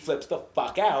 She flips the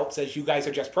fuck out, says, "You guys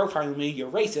are just profiling me, you're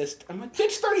racist." I'm like,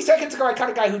 bitch, 30 seconds ago I caught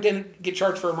a guy who didn't get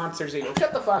charged for a Monster Zero.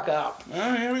 Shut the fuck up. Oh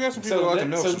yeah, we got some people So, who like to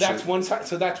know some that's shit. one side.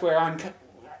 So that's where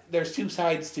there's two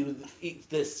sides to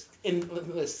this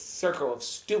circle of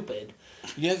stupid.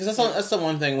 Yeah, because that's the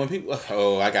one thing when people...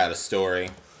 Oh, I got a story.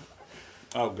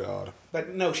 Oh god. But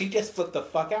no, she just flipped the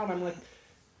fuck out. I'm like,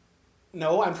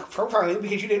 no, I'm profiling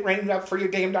because you didn't ring up for your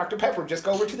damn Dr. Pepper. Just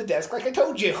go over to the desk like I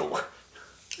told you.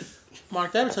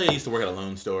 Mark, did I ever tell you I used to work at a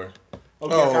loan store? Oh,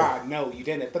 dear God, no, you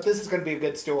didn't. But this is going to be a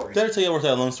good story. Did I ever tell you I worked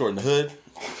at a loan store in the hood?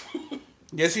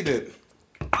 Yes, he did.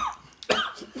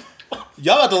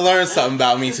 Y'all about to learn something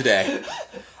about me today.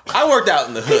 I worked out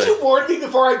in the Did hood. you warn me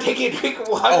before I take a drink of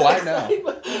water? Oh, I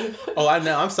know. Oh, I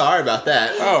know. I'm sorry about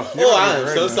that. Oh, you're I'm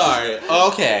right, so man. sorry.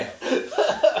 Okay.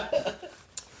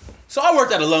 So I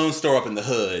worked at a loan store up in the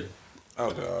hood.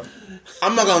 Oh god.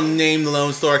 I'm not gonna name the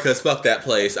loan store because fuck that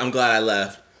place. I'm glad I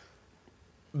left.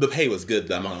 The pay was good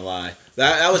though. I'm not gonna lie.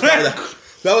 That was probably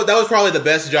that was probably the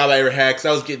best job I ever had because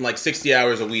I was getting like 60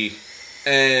 hours a week,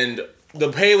 and the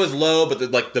pay was low, but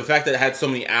the fact that I had so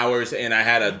many hours and I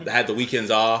had the weekends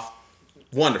off,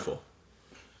 wonderful.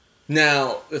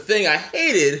 Now the thing I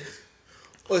hated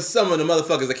was some of the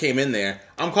motherfuckers that came in there.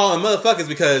 I'm calling them motherfuckers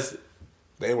because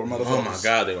They were motherfuckers. oh my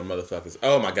god, they were motherfuckers.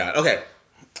 Oh my god. Okay.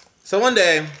 So one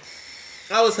day,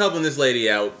 I was helping this lady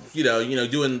out,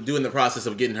 doing the process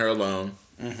of getting her a loan.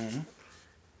 Mm-hmm.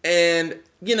 And,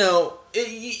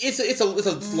 it's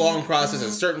a long process,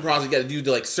 a certain process. You got to do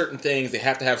like certain things. They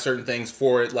have to have certain things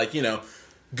for it, like,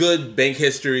 good bank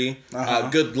history,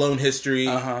 good loan history.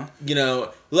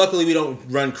 Luckily we don't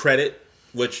run credit,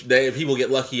 which people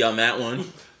get lucky on that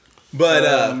one. But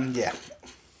yeah.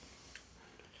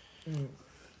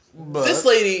 this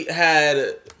lady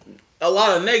had a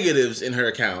lot of negatives in her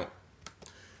account.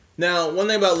 Now, one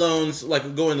thing about loans,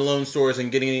 like going to loan stores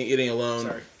and getting a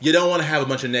loan, you don't want to have a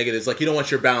bunch of negatives. Like, you don't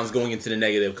want your balance going into the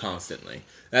negative constantly.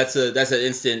 That's an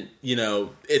instant,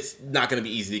 it's not going to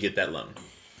be easy to get that loan.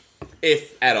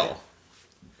 If at all.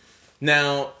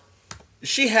 Now,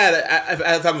 she had,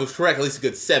 if I was correct, at least a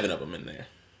good 7 of them in there.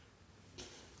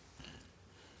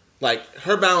 Like,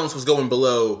 her balance was going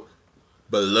below.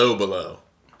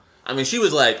 I mean, she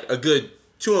was like a good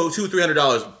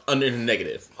 $200-$300 under in the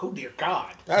negative. Oh, dear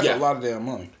God. That's Yeah. a lot of damn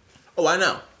money. Oh, I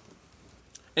know.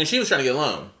 And she was trying to get a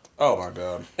loan. Oh my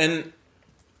god. And,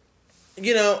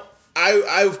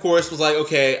 I of course was like,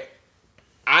 okay,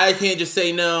 I can't just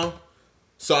say no.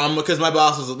 So because my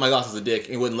boss was a dick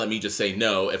and wouldn't let me just say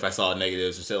no if I saw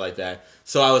negatives or shit like that.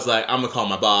 So I was like, I'm gonna call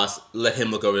my boss, let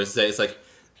him look over this and say, it's like,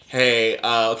 hey,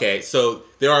 okay, so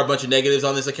there are a bunch of negatives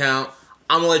on this account.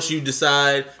 I'm gonna let you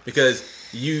decide because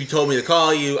you told me to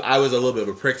call you. I was a little bit of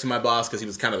a prick to my boss because he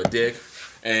was kind of a dick,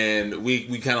 and we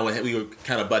were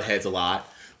kind of butt heads a lot,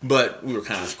 but we were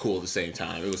kind of cool at the same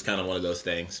time. It was kind of one of those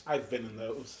things. I've been in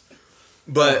those.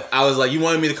 But I was like, you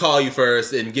wanted me to call you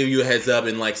first and give you a heads up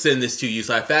and like send this to you,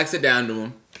 so I faxed it down to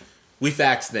him. We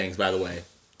faxed things, by the way.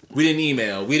 We didn't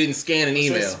email. We didn't scan an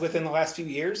email. Is this within the last few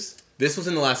years? This was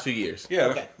in the last few years. Yeah.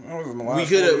 Okay. That was in the We last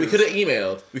could 4 have years.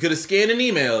 emailed. We could have scanned and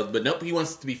emailed, but nope, he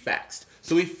wants it to be faxed.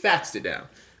 So we faxed it down.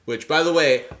 Which, by the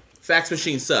way, fax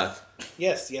machines suck.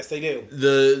 Yes, they do.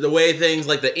 The way things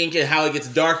like the ink and how it gets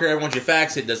darker every once you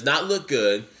fax it does not look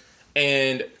good,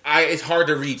 and it's hard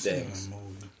to read things.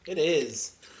 It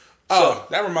is. Oh,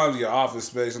 that reminds me of Office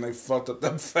Space, and they fucked up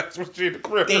that fax machine.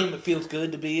 Damn, it feels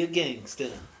good to be a gangster.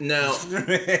 Now,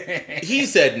 he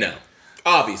said no,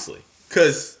 obviously,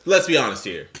 because let's be honest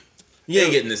here, you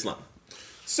ain't getting this loan.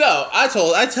 So I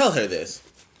tell her this.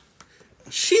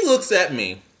 She looks at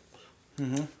me,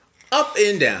 up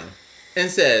and down, and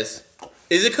says,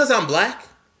 "Is it because I'm black?"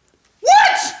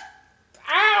 What?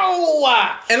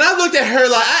 Ow! And I looked at her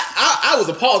like I was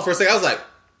appalled for a second.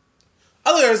 I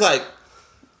looked at her, I was like,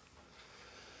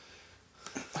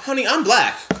 honey, I'm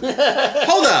black.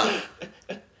 Hold up.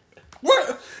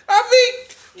 What? I mean,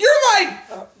 you're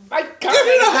like, My God.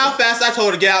 You know how fast I told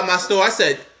her to get out of my store? I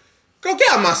said, go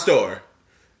get out of my store.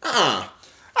 I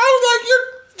was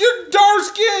like, you're dark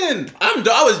skinned.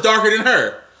 I was darker than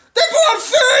her. That's what I'm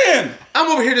saying.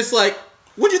 I'm over here just like,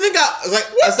 what do you think I was like?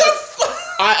 What the fuck?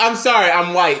 I'm sorry,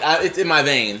 I'm white. It's in my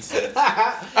veins.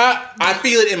 I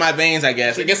feel it in my veins, I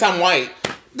guess. I guess I'm white.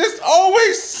 This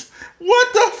always,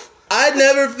 what the I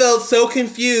never felt so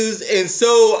confused and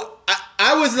so...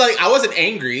 I wasn't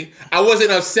angry. I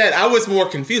wasn't upset. I was more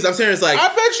confused. I'm saying it's like, I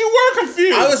bet you were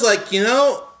confused. I was like,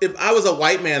 if I was a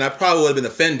white man, I probably would have been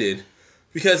offended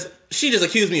because she just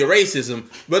accused me of racism.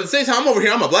 But at the same time, I'm over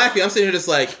here, I'm a black man. I'm sitting here just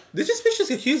like, did this bitch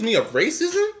just accuse me of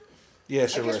racism? Yeah, I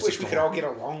just wish we could all get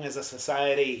along as a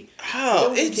society.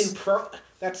 How?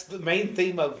 That's the main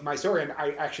theme of my story, and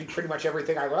I actually pretty much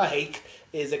everything I like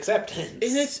is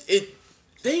acceptance. And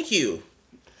thank you.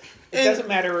 It doesn't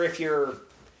matter if you're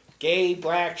gay,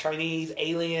 black, Chinese,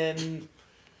 alien,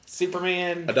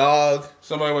 Superman, A dog.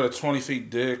 Somebody with a 20 feet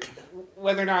dick.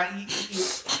 whether or not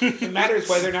it matters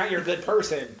whether or not you're a good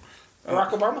person. Barack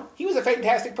Obama, he was a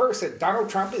fantastic person. Donald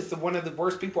Trump is one of the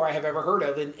worst people I have ever heard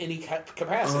of in any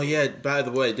capacity. Oh yeah. By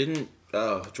the way, didn't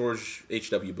George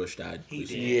H.W. Bush died? He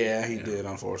did. Yeah, he did,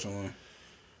 unfortunately.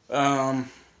 I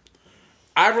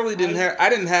really didn't have. I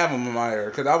didn't have him in my era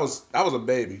because I was a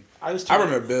baby. I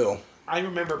remember Bill. I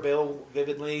remember Bill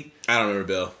vividly. I don't remember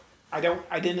Bill.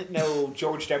 I didn't know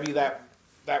George W. that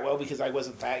well because I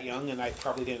wasn't that young and I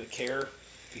probably didn't care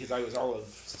because I was all of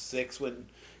 6 when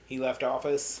he left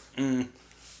office. And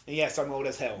yes, I'm old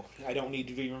as hell. I don't need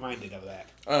to be reminded of that.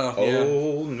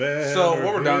 Old man. So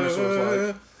what were dinosaurs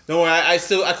like? No,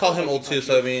 I call him old too.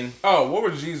 So I mean, What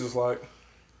was Jesus like?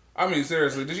 I mean,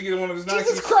 seriously, did you get one of his Nikes?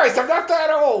 Jesus Christ, I'm not that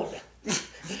old.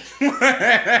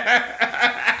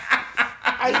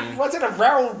 I wasn't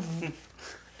around.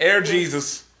 Air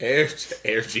Jesus. Air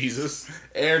Jesus.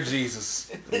 Air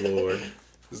Jesus. Lord.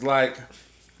 It's like,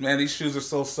 man, these shoes are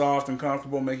so soft and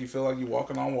comfortable, make you feel like you're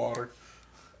walking on water.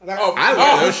 I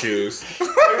wear those shoes.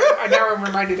 I now am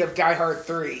reminded of Die Hard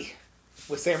 3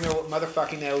 with Samuel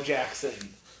motherfucking L. Jackson.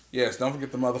 Yes, don't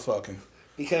forget the motherfucking.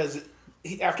 Because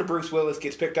after Bruce Willis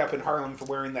gets picked up in Harlem for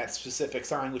wearing that specific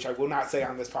sign, which I will not say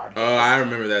on this podcast. Oh, I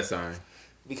remember that sign.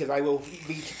 Because I will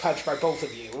be punched by both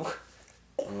of you.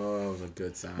 Oh, it was a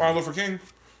good sign. Martin Luther King.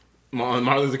 Martin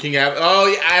Luther King. Oh,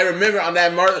 yeah, I remember on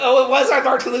that Martin. Oh, it was on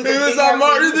Martin Luther King. It was on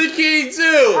Martin Luther King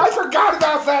too. I forgot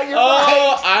about that. You're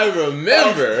right. I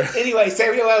remember. Anyway,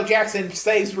 Samuel L. Jackson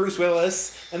saves Bruce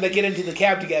Willis, and they get into the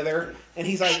cab together. And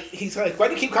he's like, why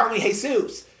do you keep calling me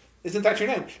Jesus? Isn't that your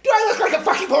name? Do I look like a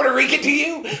fucking Puerto Rican to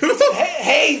you? He said,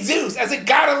 hey, Zeus, as a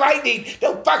god of lightning,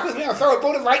 don't fuck with me, I'll throw a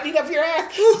bolt of lightning up your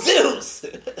ass. Zeus!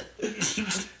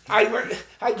 I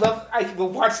will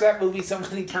watch that movie so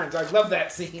many times. I love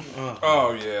that scene.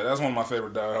 Oh, yeah, that's one of my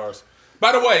favorite Die Hards.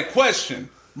 By the way, question,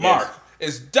 Mark,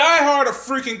 is Die Hard a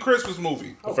freaking Christmas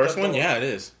movie? The first one? Yeah, it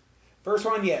is. First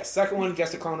one, yes. Second one,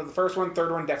 just a clone of the first one.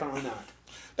 Third one, definitely not.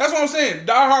 That's what I'm saying.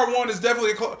 Die Hard 1 is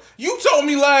definitely a clone. You told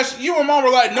me you and Mom were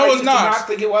like, no, it's not. I did not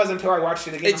think it was until I watched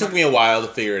it again. It took me a while to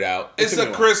figure it out. It's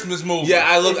a Christmas movie. Yeah,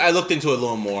 I looked into it a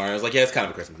little more. I was like, yeah, it's kind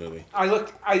of a Christmas movie.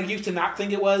 I used to not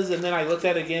think it was, and then I looked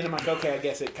at it again, and I'm like, okay, I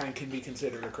guess it kind of can be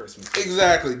considered a Christmas movie.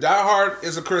 Exactly. Die Hard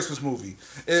is a Christmas movie.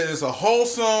 It is a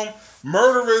wholesome,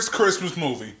 murderous Christmas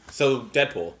movie. So,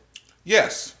 Deadpool.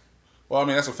 Yes. Well, I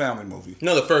mean, that's a family movie.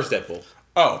 No, the first Deadpool.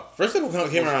 Oh. First Deadpool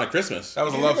came around at Christmas. That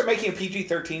was a You love think they're making a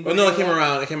PG-13 Oh, no, it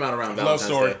came out around Valentine's Love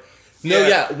story. Day. No,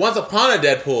 yeah. Once Upon a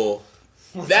Deadpool,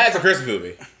 that's a Christmas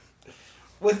movie.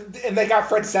 And they got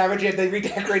Fred Savage and they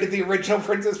redecorated the original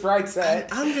Princess Bride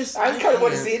set. I kind of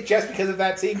want to see it just because of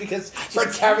that scene because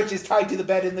Fred Savage is tied to the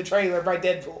bed in the trailer by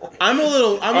Deadpool. I'm a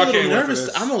little nervous.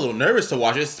 I'm a little nervous to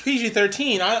watch it. It's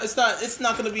PG-13. It's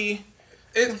not going to be.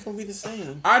 It's going to be the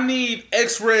same. I need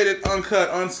X-rated, uncut,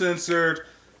 uncensored,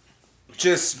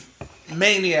 just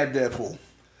maniac Deadpool.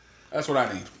 That's what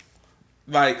I need.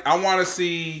 Like, I want to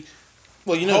see.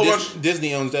 Well, you know,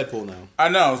 Disney owns Deadpool now. I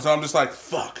know, so I'm just like,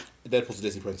 fuck. Deadpool's a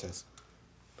Disney princess.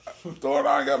 Lord,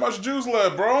 I ain't got much juice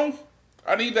left, bro.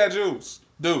 I need that juice.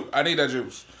 Dude, I need that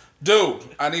juice.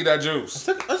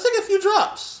 Let's take a few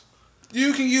drops.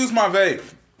 You can use my vape.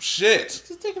 Shit.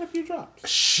 Just taking a few drops.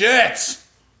 Shit.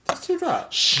 Just 2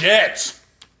 drops. Shit.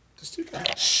 Just 2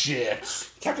 drops. Shit.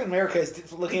 Captain America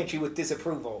is looking at you with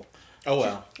disapproval. Oh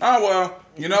well.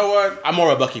 You know what? I'm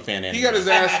more a Bucky fan. Anyway. He got his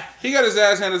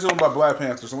ass handed to him by Black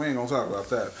Panther, so we ain't gonna talk about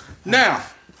that. Now,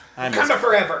 Wakanda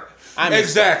forever.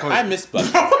 Exactly. I miss Bucky.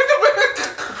 Wait a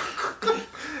minute.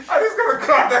 I just gonna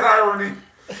cut that irony.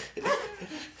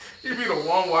 He'd be the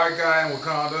one white guy in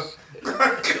Wakanda.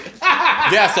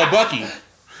 Yeah, so Bucky.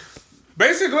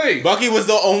 Basically, Bucky was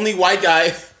the only white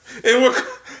guy.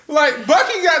 Like,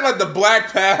 Bucky got, like, the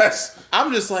black pass.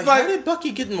 I'm just like, how did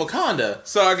Bucky get in Wakanda?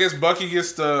 So I guess Bucky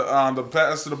gets the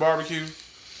pass to the barbecue. This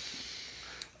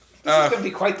is going to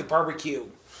be quite the barbecue.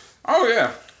 Oh,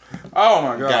 yeah. Oh,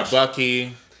 my gosh. Got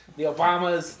Bucky. The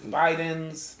Obamas,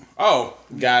 Bidens. Oh.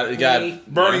 Got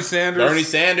Bernie Sanders. Bernie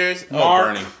Sanders.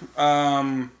 Mark.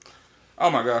 Bernie. Oh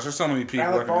my gosh, there's so many people.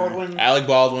 Alec Baldwin. Alec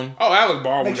Baldwin. Oh, Alec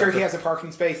Baldwin. Make sure he has a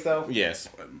parking space though. Yes.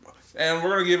 And we're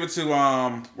gonna give it to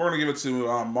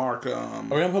Mark. Are we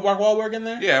gonna put Mark Wahlberg in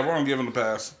there? Yeah, we're gonna give him the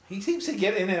pass. He seems to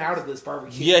get in and out of this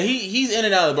barbecue. Yeah, he's in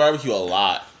and out of the barbecue a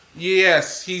lot.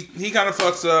 Yes, he kind of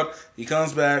fucks up. He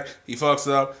comes back. He fucks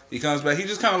up. He comes back. He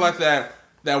just kind of like that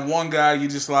one guy. You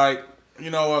just like, you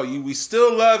know what? We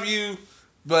still love you,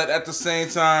 but at the same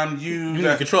time, You need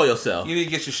to control yourself. You need to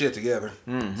get your shit together.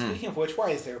 Speaking of which,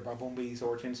 why is there a Bumblebee's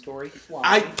origin story? Why?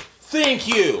 I thank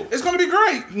you. It's gonna be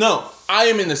great. No, I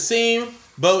am in the same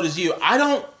boat as you. I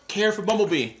don't care for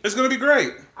Bumblebee. It's gonna be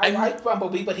great. I like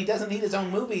Bumblebee, but he doesn't need his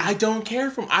own movie. I don't care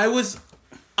for him.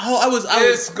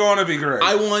 It's gonna be great.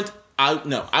 I want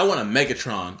a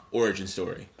Megatron origin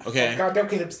story. Okay? God, don't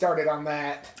get him started on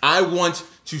that. I want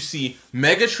to see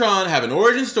Megatron have an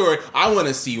origin story. I want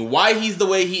to see why he's the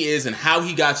way he is and how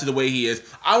he got to the way he is.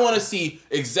 I want to see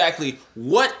exactly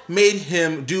what made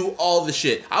him do all the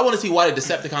shit. I want to see why the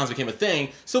Decepticons became a thing,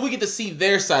 so we get to see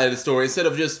their side of the story instead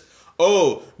of just,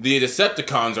 oh, the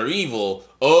Decepticons are evil.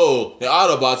 Oh, the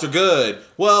Autobots are good.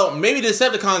 Well, maybe the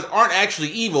Decepticons aren't actually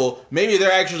evil. Maybe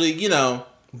they're actually,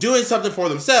 doing something for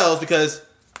themselves because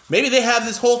maybe they have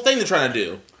this whole thing they're trying to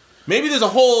do. Maybe there's a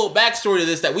whole backstory to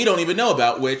this that we don't even know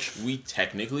about, which we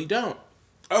technically don't.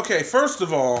 Okay, first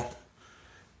of all,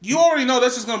 you already know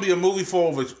this is going to be a movie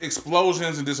full of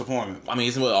explosions and disappointment. I mean,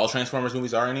 isn't what all Transformers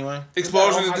movies are anyway?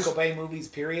 Explosions All and Michael Bay movies,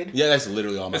 period. Yeah, that's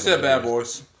literally all. Except Bad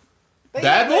Boys.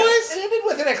 Bad Boys? It ended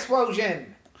with an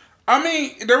explosion. I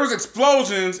mean, there was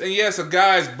explosions, and yes, a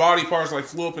guy's body parts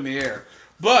flew up in the air.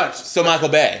 But So Michael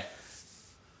Bay.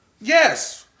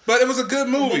 yes, but it was a good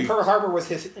And movie Pearl Harbor was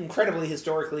incredibly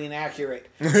historically inaccurate.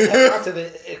 It had lots of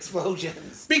the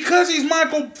explosions. because he's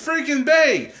Michael freaking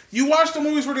Bay. You watch the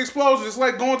movies for the explosions. It's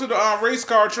like going to the race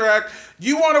car track.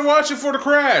 You want to watch it for the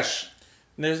crash.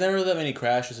 There's never that many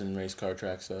crashes in race car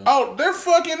tracks, though. Oh, there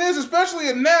fucking is, especially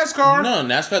at NASCAR. No,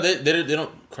 NASCAR, they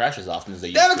don't crash as often as they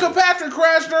used Danica to. Patrick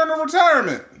crashed during her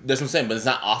retirement. That's what I'm saying, but it's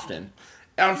not often.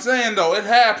 I'm saying though, it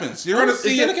happens. You're gonna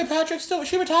see Is it. Danica Patrick still? Is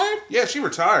she retired? Yeah, she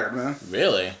retired, man.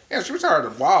 Really? Yeah, she retired a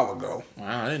while ago.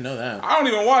 Wow, I didn't know that. I don't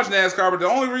even watch NASCAR, but the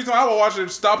only reason I will watch it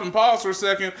is stop and pause for a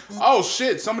second. Oh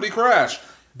shit, somebody crashed.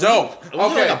 Dope.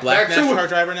 Okay, like a black back to NASCAR it.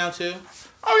 driver now too.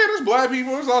 Oh yeah, there's black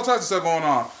people. There's all types of stuff going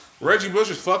on. Reggie Bush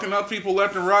is fucking up people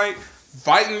left and right,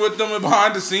 fighting with them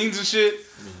behind the scenes and shit.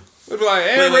 They'll be like,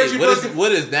 hey, Reggie Bush.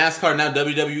 What is NASCAR now?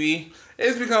 WWE?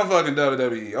 It's become fucking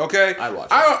WWE, okay? I'd watch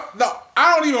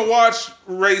I don't even watch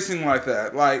racing like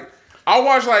that. Like, I'll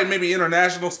watch like maybe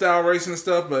international style racing and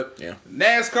stuff, but Yeah.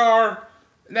 NASCAR,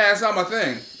 it's not my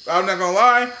thing. I'm not gonna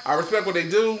lie. I respect what they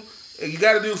do. You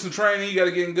gotta do some training, you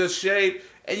gotta get in good shape,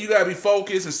 and you gotta be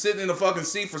focused and sitting in the fucking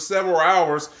seat for several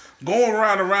hours, going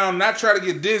around and around, not try to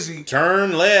get dizzy.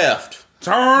 Turn left.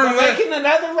 Turn They're left. making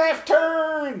another left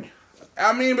turn.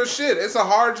 I mean, but shit, it's a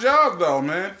hard job though,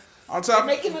 man. On top,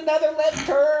 Making another left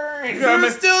turn. Yeah,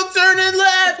 man. Still turning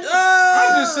left.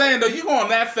 I'm just saying though, you going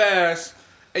that fast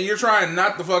and you're trying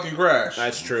not to fucking crash.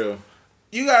 That's true.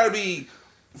 You gotta be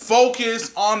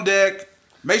focused on deck.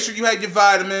 Make sure you have your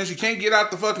vitamins. You can't get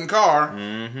out the fucking car.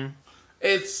 Mm-hmm.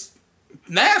 It's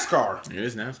NASCAR. It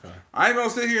is NASCAR. I ain't gonna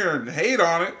sit here and hate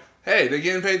on it. Hey, they're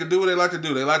getting paid to do what they like to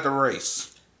do. They like to race.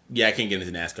 Yeah, I can't get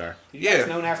into NASCAR. You guys Yeah.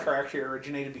 know NASCAR actually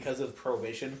originated because of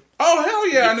Prohibition. Oh hell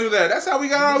yeah, I knew that. That's how we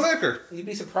got our liquor. You'd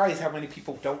be surprised how many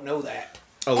people don't know that.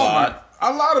 A lot.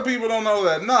 A lot of people don't know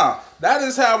that. Nah, that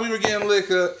is how we were getting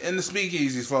liquor in the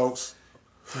speakeasies, folks.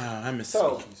 I miss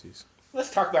So- speakeasies. Let's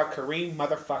talk about Kareem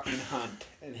motherfucking Hunt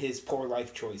and his poor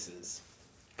life choices.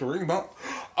 Kareem Bump.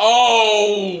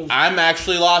 Oh, I'm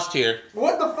actually lost here.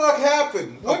 what the fuck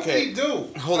happened? What Okay. did he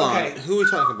do? Hold Okay. on. Who are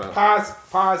we talking about? Pause.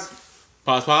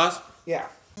 Pause. Yeah,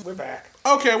 we're back.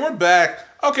 Okay, we're back.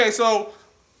 Okay, so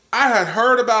I had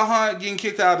heard about Hunt getting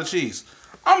kicked out of the Chiefs.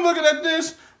 I'm looking at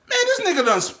this. Man, this nigga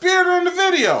done speared her in the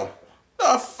video.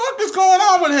 The fuck is going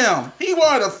on with him? He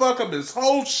wanted to fuck up his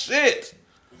whole shit.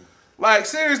 Like,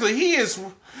 seriously, he is...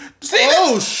 See,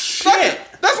 Oh, that- shit.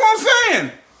 That's what I'm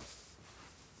saying.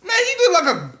 Man, he did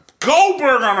like a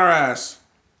Goldberg on her ass.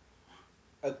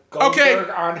 A Goldberg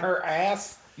Okay. on her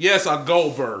ass. Yes, a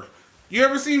Goldberg. You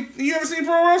ever seen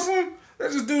pro wrestling?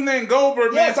 There's this dude named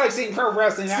Goldberg, man. Yes, I've seen pro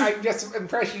wrestling. I'm just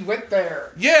impressed you went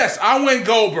there. Yes, I went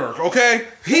Goldberg, okay?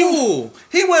 He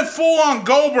went full on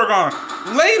Goldberg on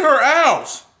her. Laid her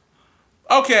out.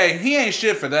 Okay, he ain't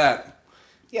shit for that.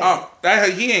 Yeah,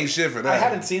 He ain't shit for that. I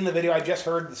hadn't seen the video. I just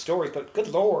heard the stories, but good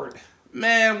lord,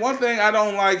 Man, one thing I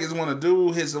don't like is when a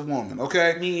dude hits a woman,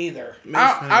 okay? me either.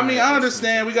 I mean, I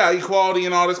understand we got equality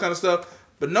and all this kind of stuff,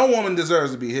 but no woman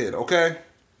deserves to be hit, okay?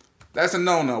 That's a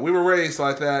no-no. We were raised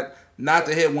like that. not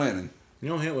to hit women. You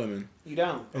don't hit women. You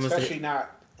don't, Unless especially not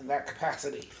in that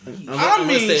capacity.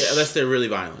 Unless they're really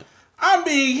violent. I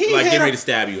mean, he Like hit getting her, ready to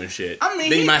stab you and shit. I mean,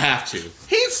 then he- you might have to.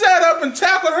 he sat up and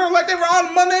tackled her like they were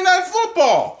on Monday Night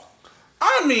Football.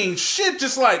 I mean, shit,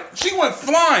 just like, she went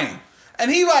flying. And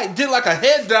he, like, did, like, a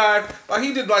head dive. Like,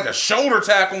 he did, like, a shoulder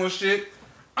tackle and shit.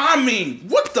 I mean,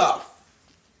 what the...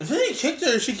 Then he kicked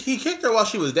her. He kicked her while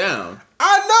she was down.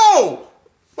 I know!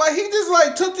 Like, he just,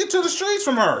 like, took it to the streets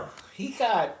from her.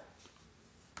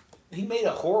 He made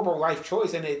a horrible life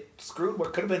choice, and it screwed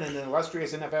what could have been an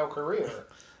illustrious NFL career.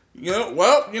 You know,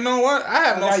 well, you know what? I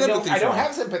have no sympathy I for don't him.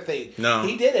 have sympathy. No.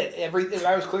 He did it.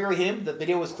 That was clearly him. The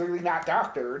video was clearly not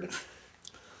doctored.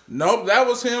 Nope, that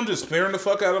was him just spearing the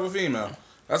fuck out of a female.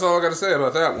 That's all I got to say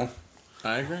about that one.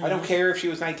 I agree. I don't care if she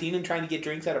was 19 and trying to get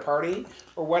drinks at a party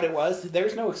or what it was.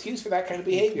 There's no excuse for that kind of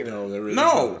behavior. No, there really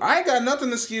No, isn't. I ain't got nothing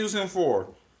to excuse him for.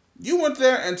 You went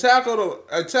there and tackled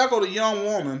a young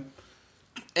woman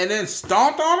and then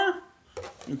stomped on her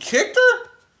and kicked her?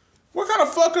 What kind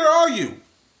of fucker are you?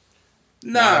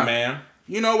 Nah, man.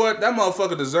 You know what? That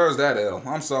motherfucker deserves that L.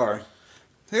 I'm sorry.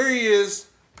 Here he is.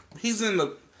 He's in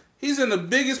the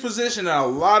biggest position that a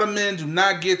lot of men do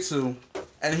not get to,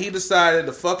 and he decided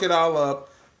to fuck it all up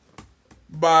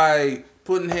by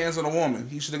putting hands on a woman.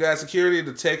 He should have got security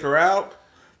to take her out,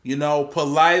 you know,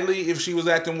 politely if she was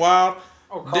acting wild.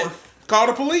 Or Call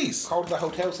the police. called the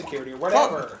hotel security or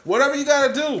whatever. Whatever you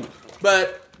gotta do.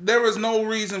 But there was no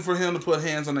reason for him to put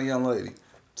hands on a young lady.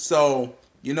 So,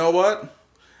 you know what?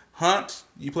 Hunt,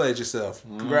 you played yourself.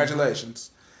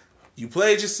 Congratulations. You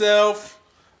played yourself.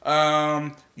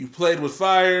 You played with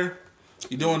fire.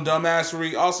 You're doing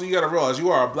dumbassery. Also, you gotta realize you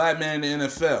are a black man in the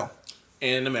NFL.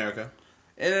 In America.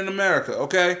 And in America,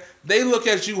 okay? They look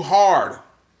at you hard.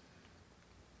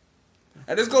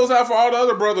 And this goes out for all the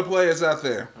other brother players out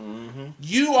there. Mm-hmm.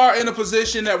 You are in a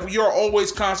position that you're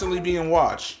always constantly being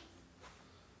watched.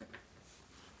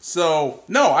 So,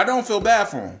 no, I don't feel bad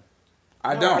for him.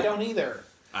 I No, don't. I don't either.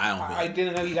 I don't.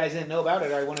 Didn't know you guys didn't know about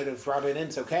it. I wanted to drop it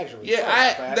in so casually. Yeah, Sorry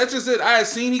about that. that's just it. I had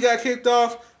seen he got kicked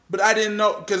off, but I didn't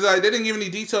know, because they didn't give any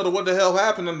detail to what the hell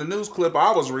happened on the news clip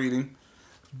I was reading.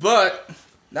 But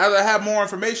now that I have more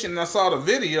information and I saw the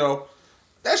video,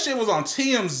 that shit was on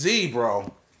TMZ,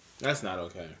 bro. That's not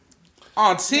okay.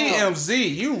 On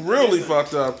TMZ, you really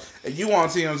fucked up, and you on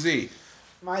TMZ.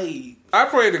 I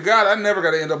pray to God I never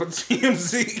got to end up at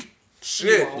TMZ.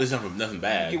 Shit. won't. There's nothing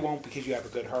bad. You won't because you have a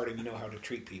good heart and you know how to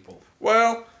treat people.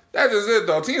 Well, that's just it,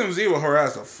 though. TMZ will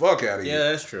harass the fuck out of you. Yeah,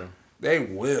 that's true. They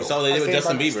will. You saw they I did with stand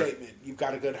Justin by my Bieber. statement. You've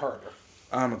got a good heart.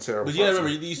 I'm a terrible But you gotta person.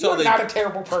 remember, you saw You're not a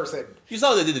terrible person. you saw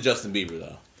what they did to Justin Bieber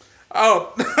though.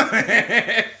 Oh.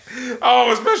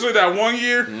 Oh, especially that one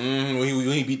year. When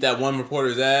he beat that one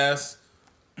reporter's ass.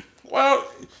 Well,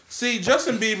 see,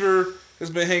 Justin Bieber has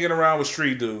been hanging around with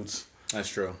street dudes. That's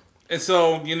true. And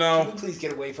so, you know. Can we please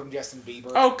get away from Justin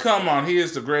Bieber? Oh, come on. He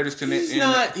is the greatest Canadian.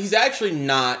 He's actually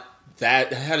not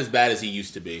that as bad as he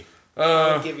used to be.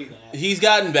 I'll give you that. He's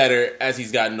gotten better as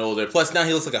he's gotten older. Plus, now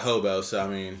he looks like a hobo, so I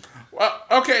mean, Well,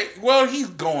 okay. Well, he's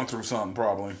going through something,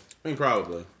 probably.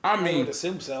 probably. I I would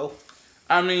assume so.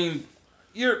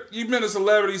 You've been a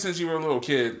celebrity since you were a little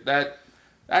kid. That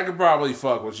could probably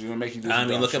fuck with you and make you do some I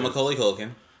mean, dumb look shit. at Macaulay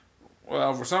Culkin.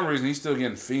 Well, for some reason, he's still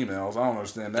getting females. I don't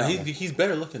understand that. one. He's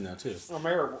better looking now, too.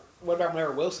 What about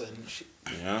Mara Wilson?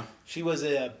 Yeah, She was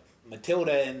a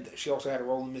Matilda, and she also had a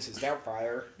role in Mrs.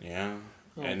 Doubtfire. yeah.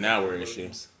 Oh, And now where is she?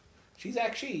 Williams. She's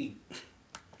actually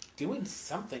doing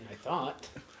something, I thought.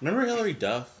 Remember Hillary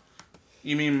Duff?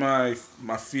 You mean my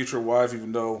future wife,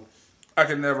 even though I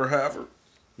could never have her? I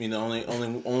mean,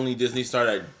 the only Disney star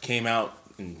that came out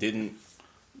and didn't,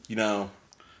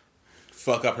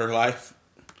 fuck up her life.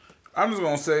 I'm just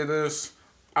gonna say this.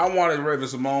 I wanted Raven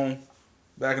Simone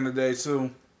back in the day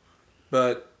too,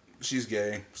 but she's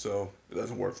gay, so it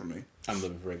doesn't work for me. I'm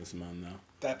living for Raven Simone now.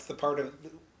 That's the part of...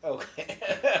 Okay.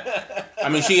 I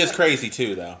mean, she is crazy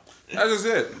too, though. That's just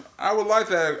it. I would like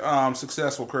that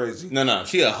successful crazy. No,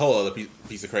 she a whole other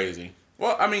piece of crazy.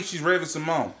 Well, I mean, she's Raven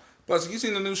Simone. Plus, you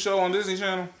seen the new show on Disney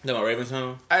Channel? You know about Raven's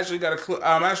Home? I actually got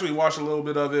actually watched a little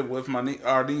bit of it with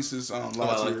our nieces last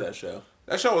I like year. that show.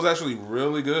 That show was actually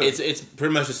really good. It's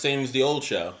pretty much the same as the old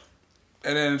show.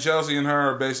 And then Chelsea and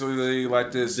her are basically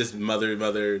like this. It's just mother.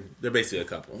 They're basically a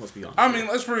couple. Let's be honest. I mean,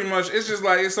 that's pretty much. It's just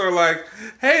like it's sort of like,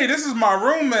 hey, this is my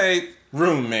roommate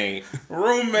Roommate.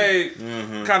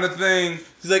 kind of thing.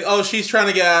 She's like, oh, she's trying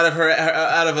to get out of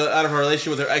her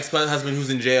relationship with her ex-husband who's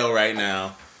in jail right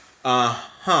now.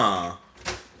 We'll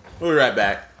be right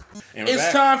back. And we're It's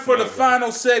back. time for the Oh, God.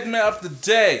 final segment of the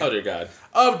day. Oh dear God.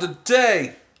 Of the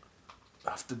day.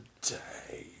 Of the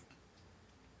day.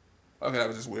 Okay, that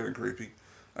was just weird and creepy.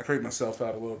 I creeped myself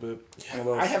out a little bit.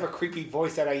 I have a creepy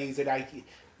voice that I use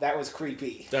that was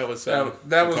creepy. That was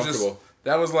that was just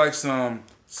that was like some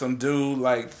dude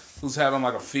like who's having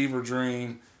like a fever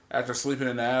dream after sleeping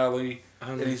in the alley,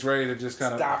 and he's ready to just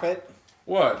kind of Stop it.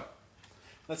 What?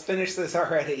 Let's finish this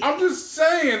already. I'm just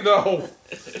saying though.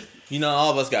 You know,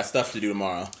 all of us got stuff to do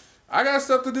tomorrow. I got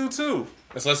stuff to do too.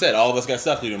 That's what I said. All of us got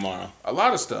stuff to do tomorrow. A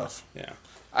lot of stuff. Yeah.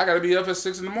 I got to be up at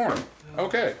 6 a.m.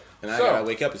 Okay. And I gotta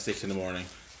wake up at 6 a.m.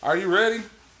 Are you ready?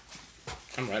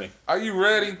 I'm ready. Are you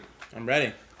ready? I'm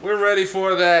ready. We're ready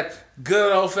for that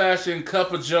good old-fashioned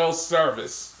cup of Joe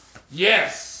service.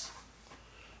 Yes.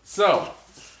 So,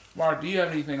 Mark, do you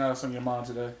have anything else on your mind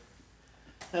today?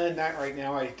 Not right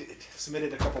now. I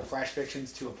submitted a couple flash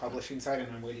fictions to a publishing site, and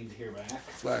I'm waiting to hear back.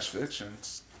 Flash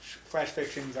fictions. Flash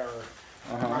fictions are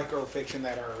micro fiction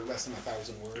that are less than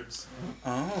 1,000 words.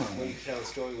 Oh. Where you tell a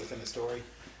story within a story.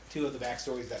 2 of the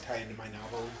backstories that tie into my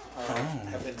novel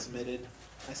have been submitted.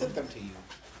 I sent them to you.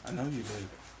 I know you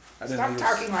did. Stop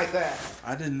talking like that.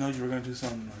 I didn't know you were going to do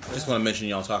something like that. I just want to mention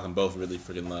y'all talking both really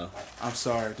freaking low. I'm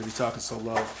sorry to be talking so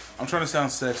low. I'm trying to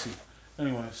sound sexy.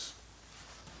 Anyways.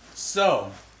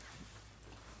 So,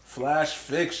 flash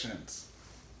fictions.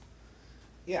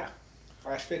 Yeah,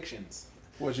 flash fictions.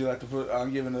 Would you like to put?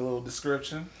 I'm giving a little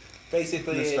description,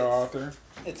 Basically, Mr. Arthur.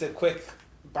 It's a quick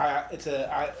bio.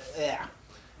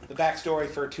 The backstory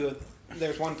for 2 of.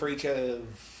 There's one for each of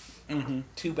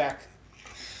 2 back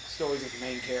stories of the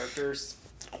main characters.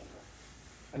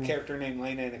 A character named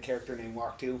Lena and a character named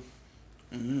Walk2.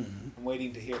 I'm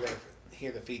waiting to hear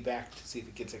the feedback to see if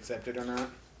it gets accepted or not.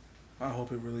 I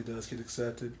hope it really does get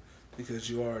accepted because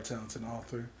you are a talented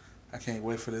author. I can't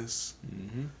wait for this.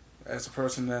 As a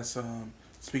person that's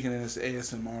speaking in this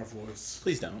ASMR voice,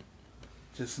 Please don't.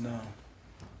 just know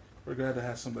we're glad to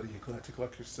have somebody eclectic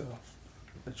like yourself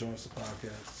that joins the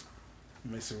podcast.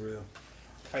 It makes it real.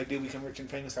 If I do become rich and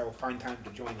famous, I will find time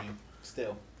to join you.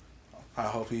 Still, I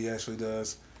hope he actually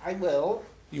does. I will.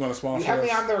 You want to sponsor You have us?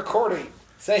 me on the recording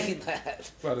saying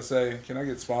that. About to say, can I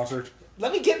get sponsored?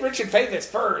 Let me get rich and famous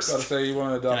first. About to say, you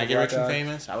want to adopt Can I a get black rich and guy?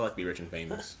 famous? I would like to be rich and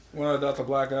famous. Want to adopt a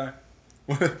black guy?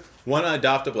 Want to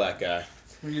adopt a black guy.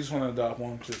 You just want to adopt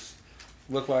one. Just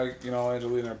look like,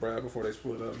 Angelina and Brad before they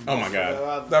split up. Oh my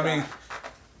god. I mean,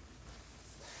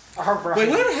 All right. Wait,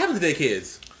 whatever happened to their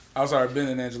kids? I'm sorry, Ben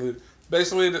and Angelina.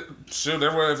 Basically, they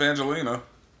were with Angelina.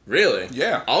 Really?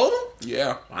 Yeah. All of them?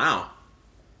 Yeah. Wow.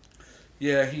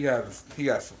 Yeah, he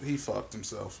fucked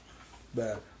himself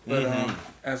bad. But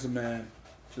as a man,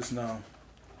 just know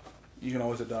you can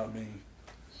always adopt me.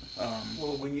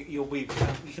 Well, when you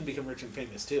can become rich and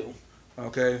famous too.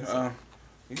 Okay.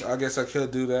 I guess I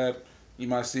could do that. You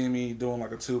might see me doing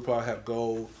like a Tupac, have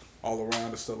gold all around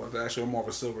and stuff like that. Actually, I'm more of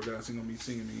a silver guy, so you're gonna be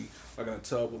seeing me like in a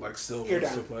tub with like silver and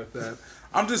stuff like that.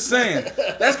 I'm just saying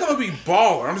that's gonna be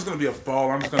baller. I'm just gonna be a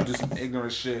baller. I'm just gonna do some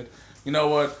ignorant shit. You know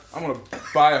what? I'm gonna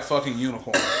buy a fucking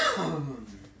unicorn.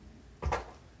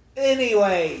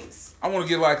 Anyways, I want to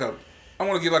get like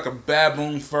a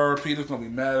baboon fur. Peter's gonna be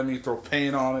mad at me. Throw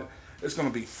paint on it. It's gonna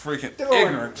be freaking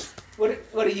ignorant. What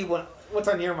do you want? What's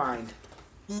on your mind?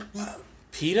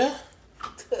 PETA?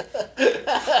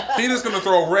 Peter's gonna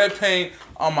throw red paint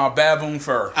on my baboon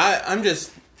fur.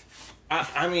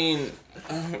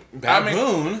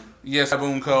 Baboon? Yes,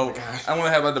 baboon coat. I want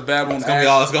to have like the baboon. It's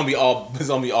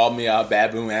gonna be all me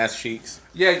baboon ass cheeks.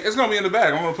 Yeah, it's gonna be in the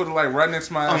bag. I'm gonna put it like right next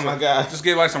to my ass. Oh my god! Just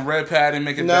get like some red pad and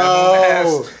make it baboon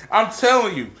ass. I'm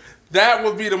telling you, that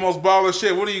would be the most baller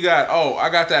shit. What do you got? Oh, I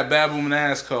got that baboon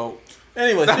ass coat.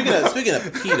 Anyway, speaking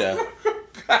of PETA,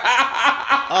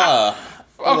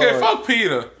 okay, fuck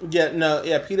PETA.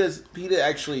 PETA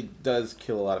actually does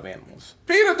kill a lot of animals.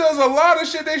 PETA does a lot of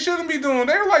shit they shouldn't be doing.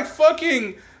 They're like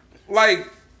fucking like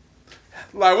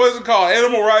what is it called?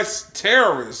 Animal rights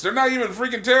terrorists. They're not even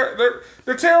freaking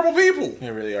they're terrible people.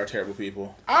 They really are terrible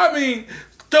people. I mean,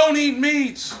 don't eat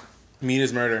meat. Meat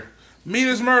is murder. Meat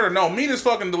is murder. No, meat is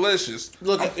fucking delicious.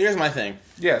 Look, here's my thing.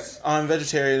 Yes. On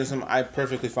vegetarianism, I'm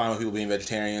perfectly fine with people being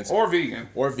vegetarians. Or vegan.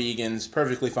 Or vegans.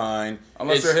 Perfectly fine.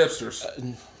 Unless they're hipsters.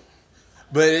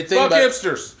 But Fuck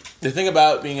hipsters. The thing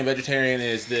about being a vegetarian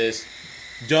is this.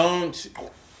 Don't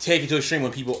take it to extreme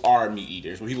when people are meat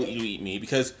eaters. When people eat meat.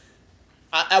 Because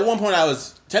at one point I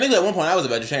was a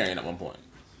vegetarian at one point.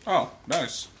 Oh,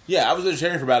 nice. Yeah, I was a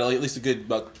vegetarian for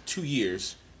about 2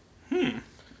 years. I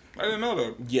didn't know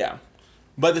that. Yeah.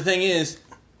 But the thing is,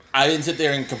 I didn't sit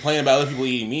there and complain about other people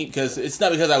eating meat because it's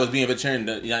not because I was being a vegetarian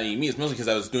to not eat meat. It's mostly because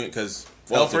I was doing it because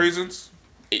health reasons.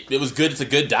 It was good. It's a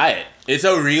good diet. It's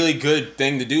a really good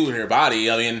thing to do with your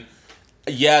body. I mean,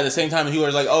 yeah. At the same time, people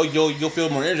are like, "Oh, you'll feel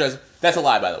more energized." That's a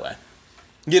lie, by the way.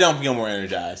 You don't feel more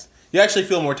energized. you actually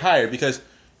feel more tired because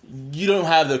you don't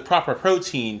have the proper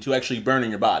protein to actually burn in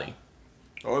your body.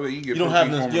 Oh, you don't have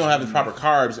the proper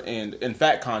carbs and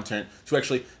fat content to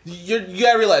actually. You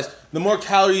gotta realize the more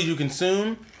calories you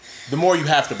consume, the more you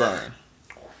have to burn.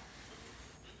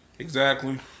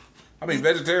 Exactly. I mean,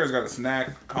 vegetarians got to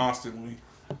snack constantly.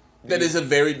 That's a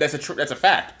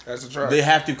fact. That's a fact. They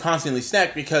have to constantly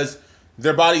snack because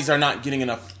their bodies are not getting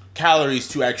enough calories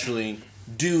to actually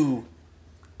do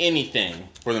anything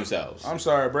for themselves. I'm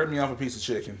sorry, break me off a piece of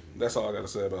chicken. That's all I got to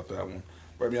say about that one.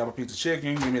 Break me off a piece of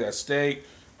chicken, give me that steak.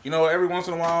 You know, every once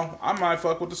in a while, I might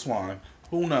fuck with the swine.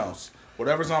 Who knows?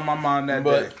 Whatever's on my mind that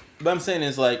day. But I'm saying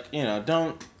is like, you know,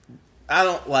 I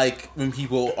don't like when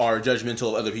people are judgmental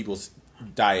of other people's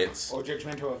diets. Or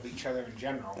judgmental of each other in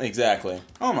general. Exactly.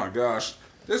 Oh my gosh.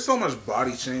 There's so much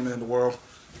body shaming in the world.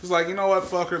 It's like, you know what,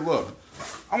 fucker, look.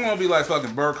 I'm going to be like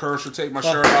fucking Bert Kreischer, take my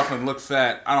shirt off and look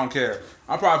fat. I don't care.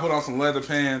 I'll probably put on some leather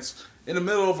pants in the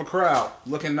middle of a crowd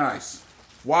looking nice.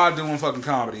 Why doing fucking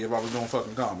comedy if I was doing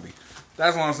fucking comedy?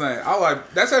 That's what I'm saying.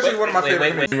 That's actually one of my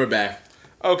favorite Wait, we're back.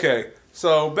 Okay,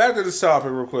 so back to this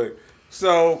topic real quick.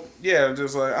 So, yeah,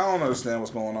 just like, I don't understand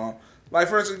what's going on. Like,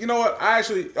 for instance, you know what?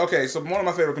 So one of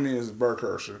my favorite comedians is Bert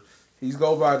Kreischer. He's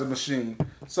go by The Machine.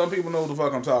 Some people know who the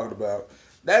fuck I'm talking about.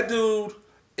 That dude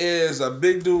is a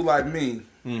big dude like me.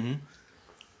 Mm-hmm.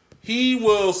 He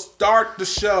will start the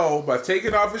show by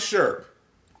taking off his shirt.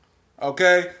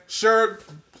 Okay? Shirt,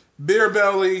 beer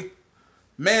belly,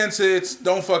 man tits,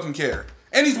 don't fucking care.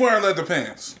 And he's wearing leather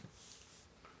pants.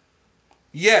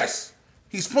 Yes.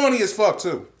 He's funny as fuck,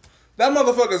 too. That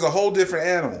motherfucker is a whole different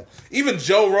animal. Even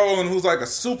Joe Rogan, who's like a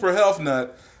super health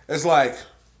nut, is like,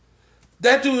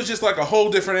 that dude is just like a whole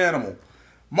different animal.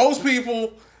 Most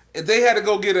people, if they had to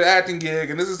go get an acting gig,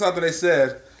 and this is something they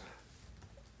said,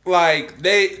 like,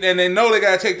 they know they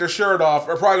gotta take their shirt off,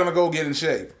 are probably gonna go get in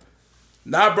shape.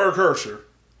 Not Bert Kreischer.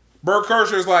 Bert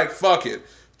Kreischer is like, fuck it.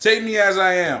 Take me as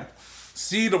I am.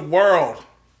 See the world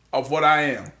of what I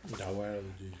am.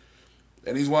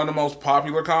 And he's one of the most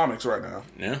popular comics right now.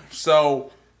 Yeah.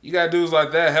 So, you got dudes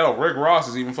like that. Hell, Rick Ross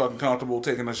is even fucking comfortable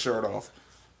taking his shirt off.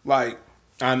 Like,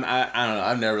 I don't know.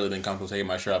 I've never really been comfortable taking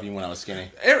my shirt off, even when I was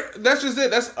skinny. That's just it.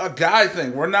 That's a guy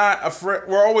thing. We're not afraid.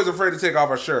 We're always afraid to take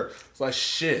off our shirt. It's like,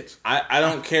 shit. I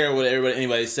don't care what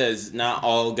anybody says. Not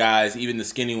all guys, even the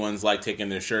skinny ones, like taking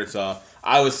their shirts off.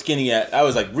 I was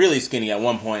like really skinny at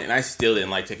one point, and I still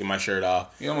didn't like taking my shirt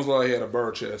off. He almost like he had a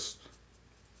bird chest.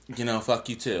 You know, fuck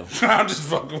you too. I'm just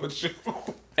fucking with you.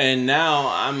 And now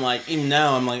I'm like,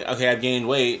 okay, I've gained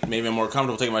weight. Maybe I'm more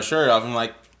comfortable taking my shirt off. I'm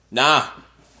like, nah.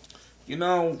 You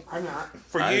know, I'm not.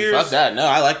 For years. Fuck that. No,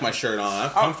 I like my shirt on.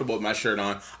 I'm comfortable with my shirt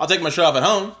on. I'll take my shirt off at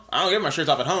home. I don't get my shirts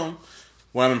off at home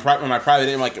when I'm in my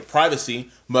private, like privacy.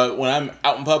 But when I'm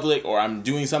out in public or I'm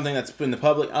doing something that's in the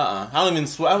public, I don't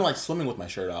even I don't like swimming with my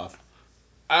shirt off.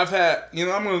 I'm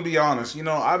going to be honest.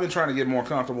 I've been trying to get more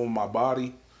comfortable with my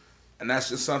body. And that's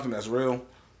just something that's real.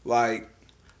 Like,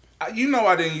 I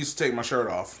didn't used to take my shirt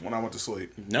off when I went to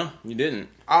sleep. No, you didn't.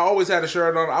 I always had a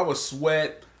shirt on. I would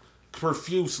sweat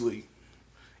profusely.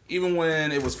 Even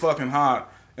when it was fucking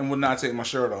hot and would not take my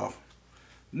shirt off.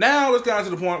 Now it's gotten to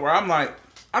the point where I'm like,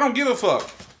 I don't give a fuck.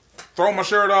 Throw my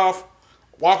shirt off,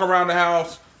 walk around the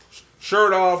house,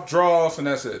 shirt off, drawers, and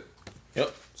that's it.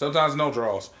 Yep. Sometimes no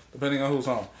drawers, depending on who's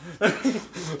home.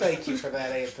 Thank you for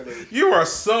that, Anthony. You are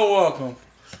so welcome.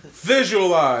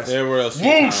 Visualize. There were a few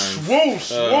whoosh, times.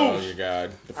 Whoosh, oh, whoosh. your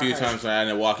God. A few times when I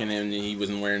ended up walking in and he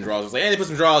wasn't wearing drawers. I was like, hey, put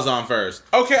some drawers on first.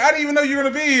 Okay, I didn't even know you were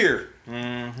going to be here.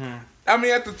 Mm-hmm. I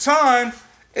mean, at the time,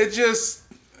 it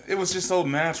was just so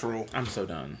natural. I'm so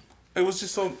done. It was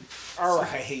just so...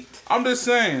 Alright. I'm just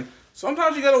saying,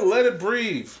 sometimes you got to let it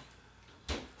breathe.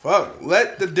 Fuck,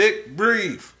 let the dick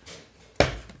breathe.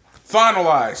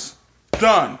 Finalize.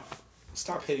 Done.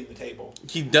 Stop hitting the table.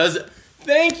 He does...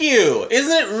 Thank you!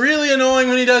 Isn't it really annoying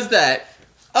when he does that?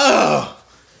 Oh!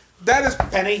 That is...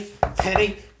 Penny.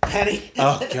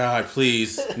 Oh, God,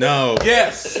 please. No.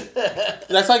 Yes.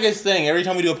 That's like his thing. Every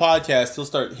time we do a podcast, he'll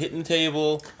start hitting the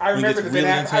table. I remember the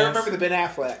Ben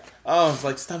Affleck. Oh, it's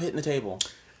like, stop hitting the table.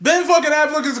 Ben fucking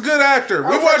Affleck is a good actor.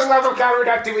 For the love of God, we're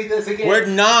not doing this again. We're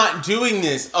not doing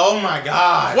this. Oh, my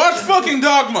God. Watch fucking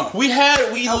Dogma.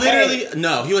 Literally...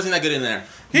 No, he wasn't that good in there.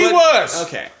 He was.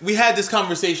 Okay. We had this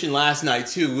conversation last night,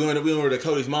 too. We went to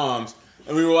Cody's mom's,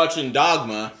 and we were watching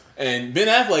Dogma, and Ben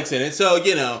Affleck's in it. So,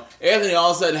 Anthony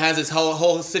all of a sudden has this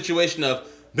whole situation of,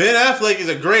 Ben Affleck is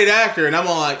a great actor, and I'm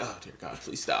all like, oh, dear God,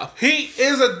 please stop. He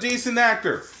is a decent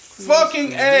actor.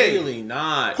 Fucking A. Really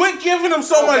not. Quit giving him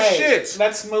so much shit.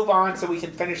 Let's move on so we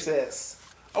can finish this.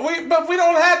 But we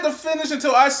don't have to finish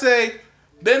until I say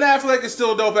Ben Affleck is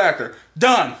still a dope actor.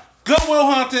 Done. Good Will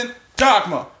Hunting.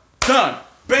 Dogma. Done.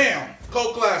 Bam.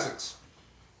 Cult classics.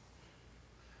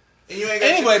 And you ain't got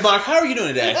Anyway, Mark, how are you doing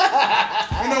today?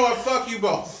 You know what? Fuck you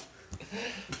both.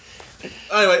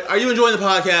 Anyway, are you enjoying the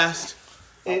podcast?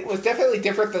 It was definitely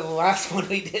different than the last one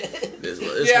we did.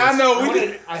 Yeah, I know.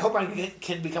 I hope I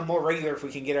can become more regular if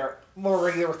we can get more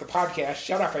regular with the podcast.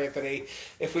 Shut up, Anthony.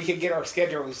 If we can get our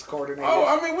schedules coordinated. Oh,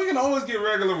 I mean, we can always get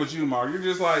regular with you, Mark. You're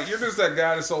just that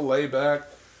guy that's so laid back.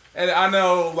 And I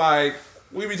know, like,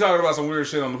 we be talking about some weird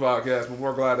shit on the podcast, but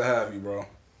we're glad to have you, bro.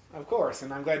 Of course,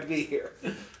 and I'm glad to be here.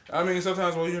 I mean,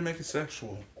 sometimes we'll even make it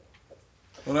sexual.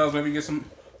 What else? Maybe get some...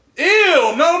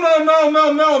 Ew! No,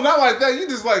 not like that. You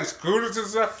just, like, screwed it to the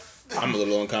side. I'm a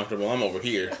little uncomfortable. I'm over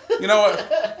here. You know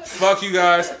what? Fuck you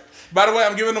guys. By the way,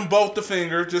 I'm giving them both the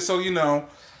finger, just so you know.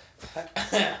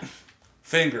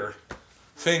 Finger.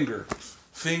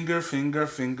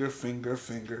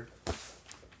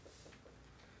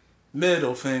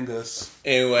 Middle fingers.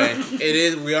 Anyway,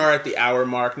 we are at the hour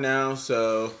mark now,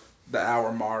 so... The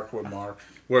hour mark with Mark.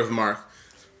 Worth Mark.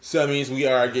 So that means we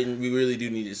really do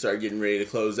need to start getting ready to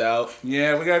close out.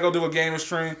 Yeah, we gotta go do a gamer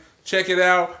stream. Check it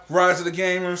out. Rise of the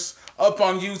Gamers. Up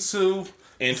on YouTube.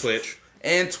 And Twitch.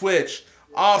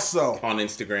 Also, On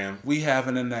Instagram. we have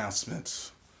an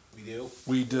announcement. We do?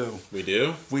 We do? We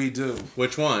do.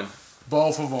 Which one?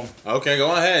 Both of them. Okay,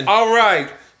 go ahead. All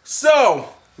right. So,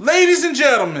 ladies and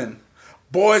gentlemen,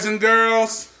 boys and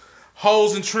girls,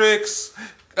 hoes and tricks.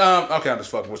 Okay, I'm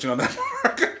just fucking with you on that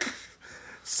mark.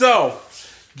 So,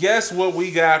 guess what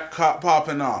we got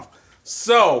popping off?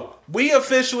 So, we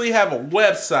officially have a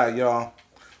website, y'all.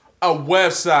 A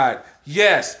website.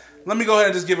 Yes. Let me go ahead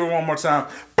and just give it one more time.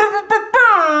 That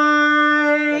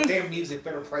damn music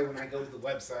better play when I go to the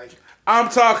website. I'm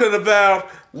talking about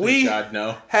we God,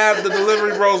 no. have the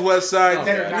Delivery Bros website.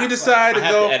 Okay. We decided I to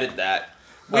have go. to edit that.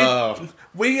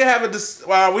 We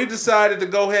decided to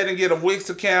go ahead and get a Wix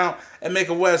account and make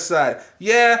a website.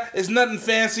 Yeah, it's nothing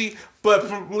fancy, but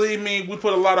believe me, we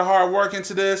put a lot of hard work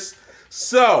into this.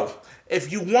 So,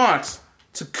 if you want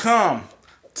to come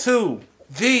to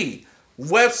the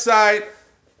website,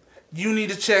 you need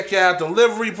to check out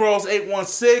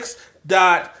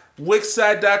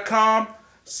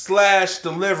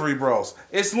deliverybros816.wixsite.com/delivurybros.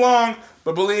 It's long,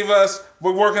 but believe us,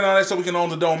 we're working on it so we can own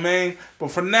the domain.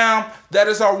 But for now, that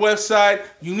is our website.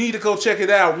 You need to go check it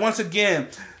out. Once again,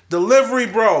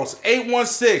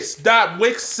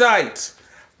 deliverybros816.wixsite.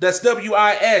 That's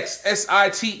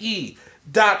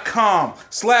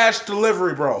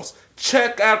WIXSITE.com/delivurybros.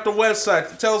 Check out the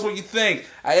website. Tell us what you think.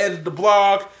 I edit the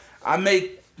blog. I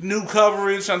make new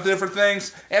coverage on different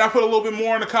things. And I put a little bit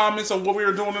more in the comments on what we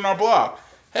were doing in our blog.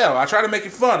 Hell, I try to make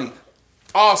it funny.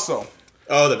 Also.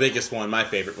 Oh, the biggest one. My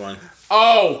favorite one.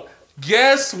 Oh,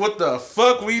 guess what the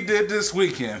fuck we did this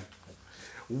weekend?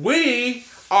 We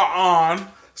are on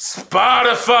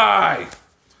Spotify.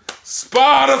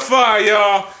 Spotify,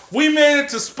 y'all. We made it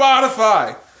to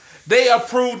Spotify. They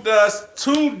approved us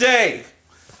today.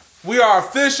 We are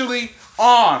officially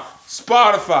on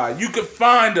Spotify. You can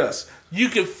find us.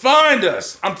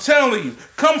 I'm telling you.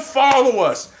 Come follow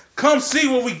us. Come see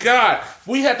what we got.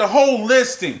 We had the whole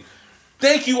listing.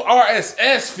 Thank you,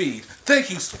 RSS feed. Thank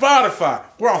you, Spotify.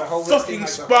 We're on fucking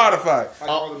Spotify. Like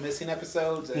all the missing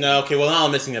episodes? No, okay, well, not all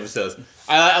the missing episodes.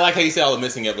 I like how you say all the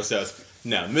missing episodes.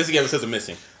 No, missing episodes are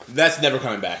missing. That's never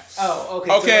coming back. Oh,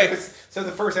 okay. Okay. So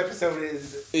the first episode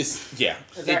is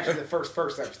actually the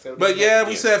first episode. But yeah,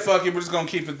 we said fuck it. We're just going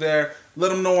to keep it there. Let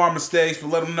them know our mistakes, but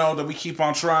let them know that we keep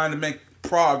on trying to make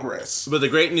progress. But the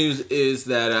great news is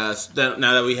that,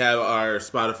 now that we have our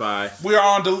Spotify, We are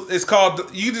on. It's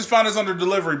called. You can just find us under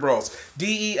Delivery Bros.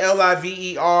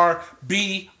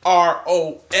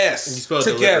 DELIVERBROS. you spelled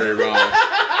delivery wrong.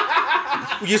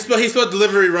 He spelled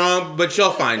delivery wrong, but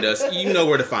you'll find us. You know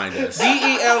where to find us.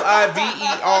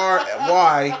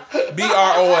 DELIVERYBROS.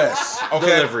 Okay.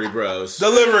 Delivery Bros.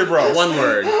 Delivery Bros. One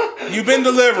word. You've been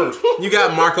delivered. You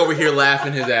got Mark over here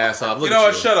laughing his ass off. Look You know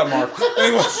at what? Shut up, Mark.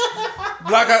 Anyways,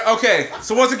 okay.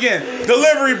 So once again,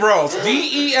 Delivery Bros.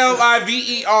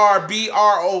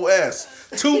 DELIVERBROS.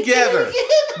 Together,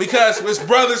 because it's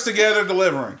brothers together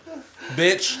delivering.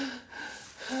 Bitch.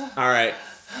 All right.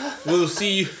 We'll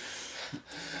see you.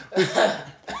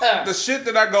 The shit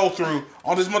that I go through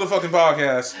on this motherfucking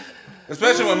podcast,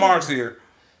 especially when Mark's here.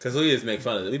 Because we just make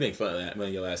fun of it. We make fun of that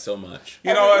when you laugh so much.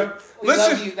 You know what? We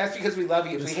Listen. love you. That's because we love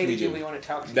you. If we hated we you, do. we want to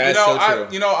talk to you. That's so true.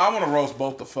 I want to roast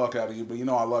both the fuck out of you, but you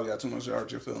know I love you. I too much to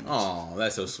hurt your feelings. Oh,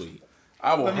 that's so sweet.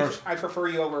 I will hurt. I prefer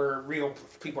you over real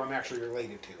people I'm actually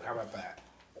related to. How about that?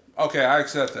 Okay, I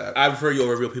accept that. I prefer you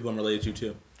over real people I'm related to,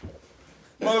 too.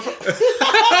 Motherfucker.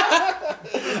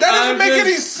 That doesn't make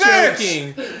any sense.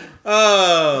 Joking.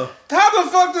 Oh. How the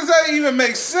fuck does that even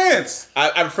make sense? I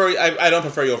don't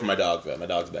prefer you over my dog, though. My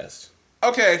dog's best.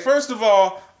 Okay, first of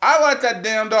all, I like that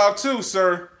damn dog too,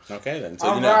 sir. Okay, then. So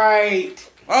All you know.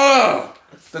 right. Ugh.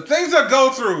 The things I go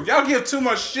through. Y'all give too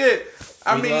much shit.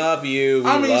 We love you. We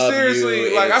love seriously,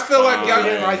 you. like, I It's feel like We y'all fine.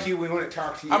 didn't like you. We want to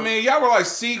talk to you. I mean, y'all were like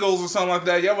seagulls or something like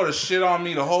that. Y'all would have shit on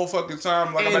me the whole fucking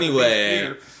time. Like,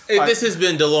 Anyway, I'm like, this has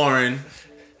been DeLorean.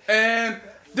 and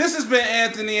this has been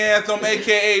Anthony Anthem,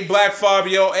 aka Black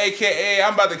Fabio, aka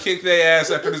I'm about to kick their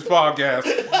ass after this podcast.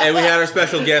 And we had our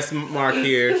special guest, Mark,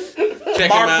 here. Check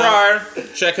Mark him out. Pryor.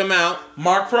 Check him out.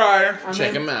 Mark Pryor.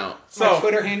 Check him out. My So,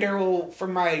 Twitter handle for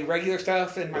my regular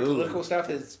stuff and my political stuff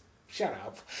is shut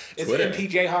up. It's Twitter.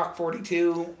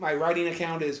 MPJHawk42. My writing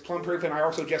account is Plumproof, and I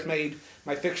also just made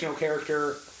my fictional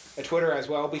character a Twitter as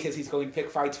well because he's going to pick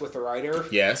fights with the writer,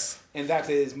 Yes. and that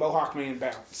is Mohawk Man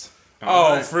Bounce. oh,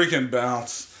 Alright. freaking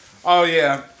bounce. Oh,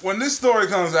 yeah. When this story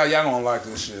comes out, y'all gonna like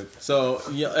this shit. So,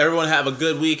 everyone have a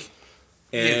good week.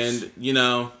 And,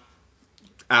 Yes.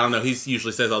 I don't know. He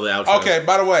usually says all the outros. Okay,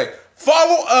 by the way,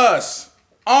 follow us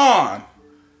on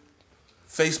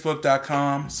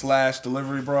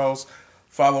Facebook.com/Delivery Bros.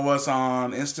 Follow us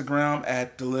on Instagram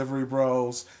at Delivery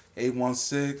Bros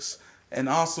 816. And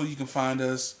also you can find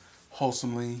us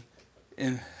wholesomely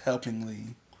and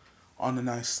helpingly on the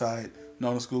nice site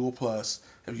known as Google Plus.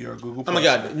 If you're a Google Oh Plus. my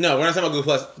God! No, we're not talking about Google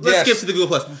Plus. Let's Yes. skip to the Google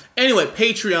Plus. Anyway,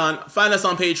 Patreon. Find us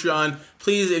on Patreon,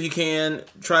 please. If you can,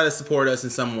 try to support us in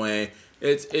some way.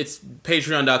 It's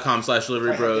patreon.com/Delivery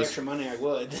If I had the Bros. extra money, I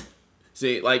would.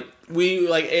 See,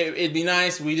 it'd be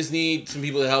nice. We just need some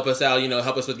people to help us out.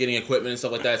 Help us with getting equipment and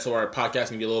stuff like that, so our podcast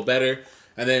can be a little better.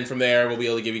 And then from there, we'll be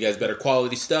able to give you guys better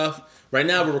quality stuff. Right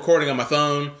now, we're recording on my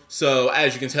phone, so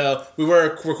as you can tell, we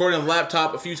were recording on the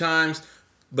laptop a few times.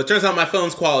 But turns out my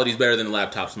phone's quality is better than the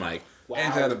laptop's mic. Wow.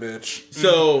 Ain't that a bitch?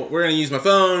 So we're going to use my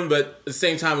phone, but at the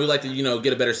same time, we like to,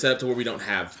 get a better setup to where we don't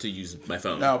have to use my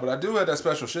phone. No, but I do have that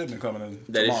special shipment coming in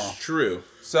That tomorrow. is true.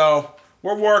 So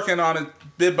we're working on it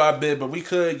bit by bit, but we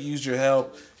could use your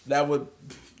help. That would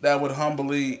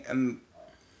humbly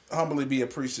be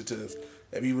appreciative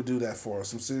if you would do that for us.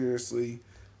 Seriously,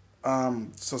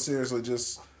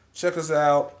 just check us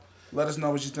out. Let us know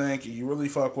what you think. If you really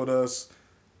fuck with us,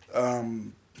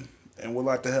 and would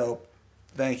like to help,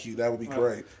 thank you. That would be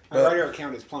great. My writer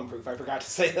account is Plumproof. I forgot to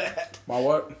say that. My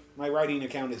what? My writing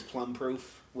account is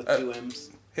Plumproof with 2 M's.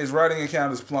 His writing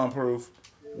account is Plumproof.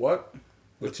 What?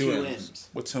 With Two two M's. M's.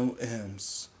 With 2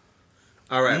 M's.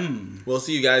 All right. We'll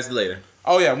see you guys later.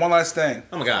 Oh yeah, one last thing.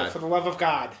 Oh, my God. For the love of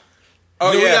God.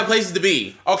 Oh We yeah. got places to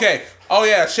be. Okay. Oh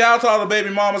yeah. Shout out to all the baby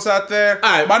mamas out there.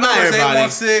 All right, My bye, number is everybody.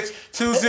 816-20.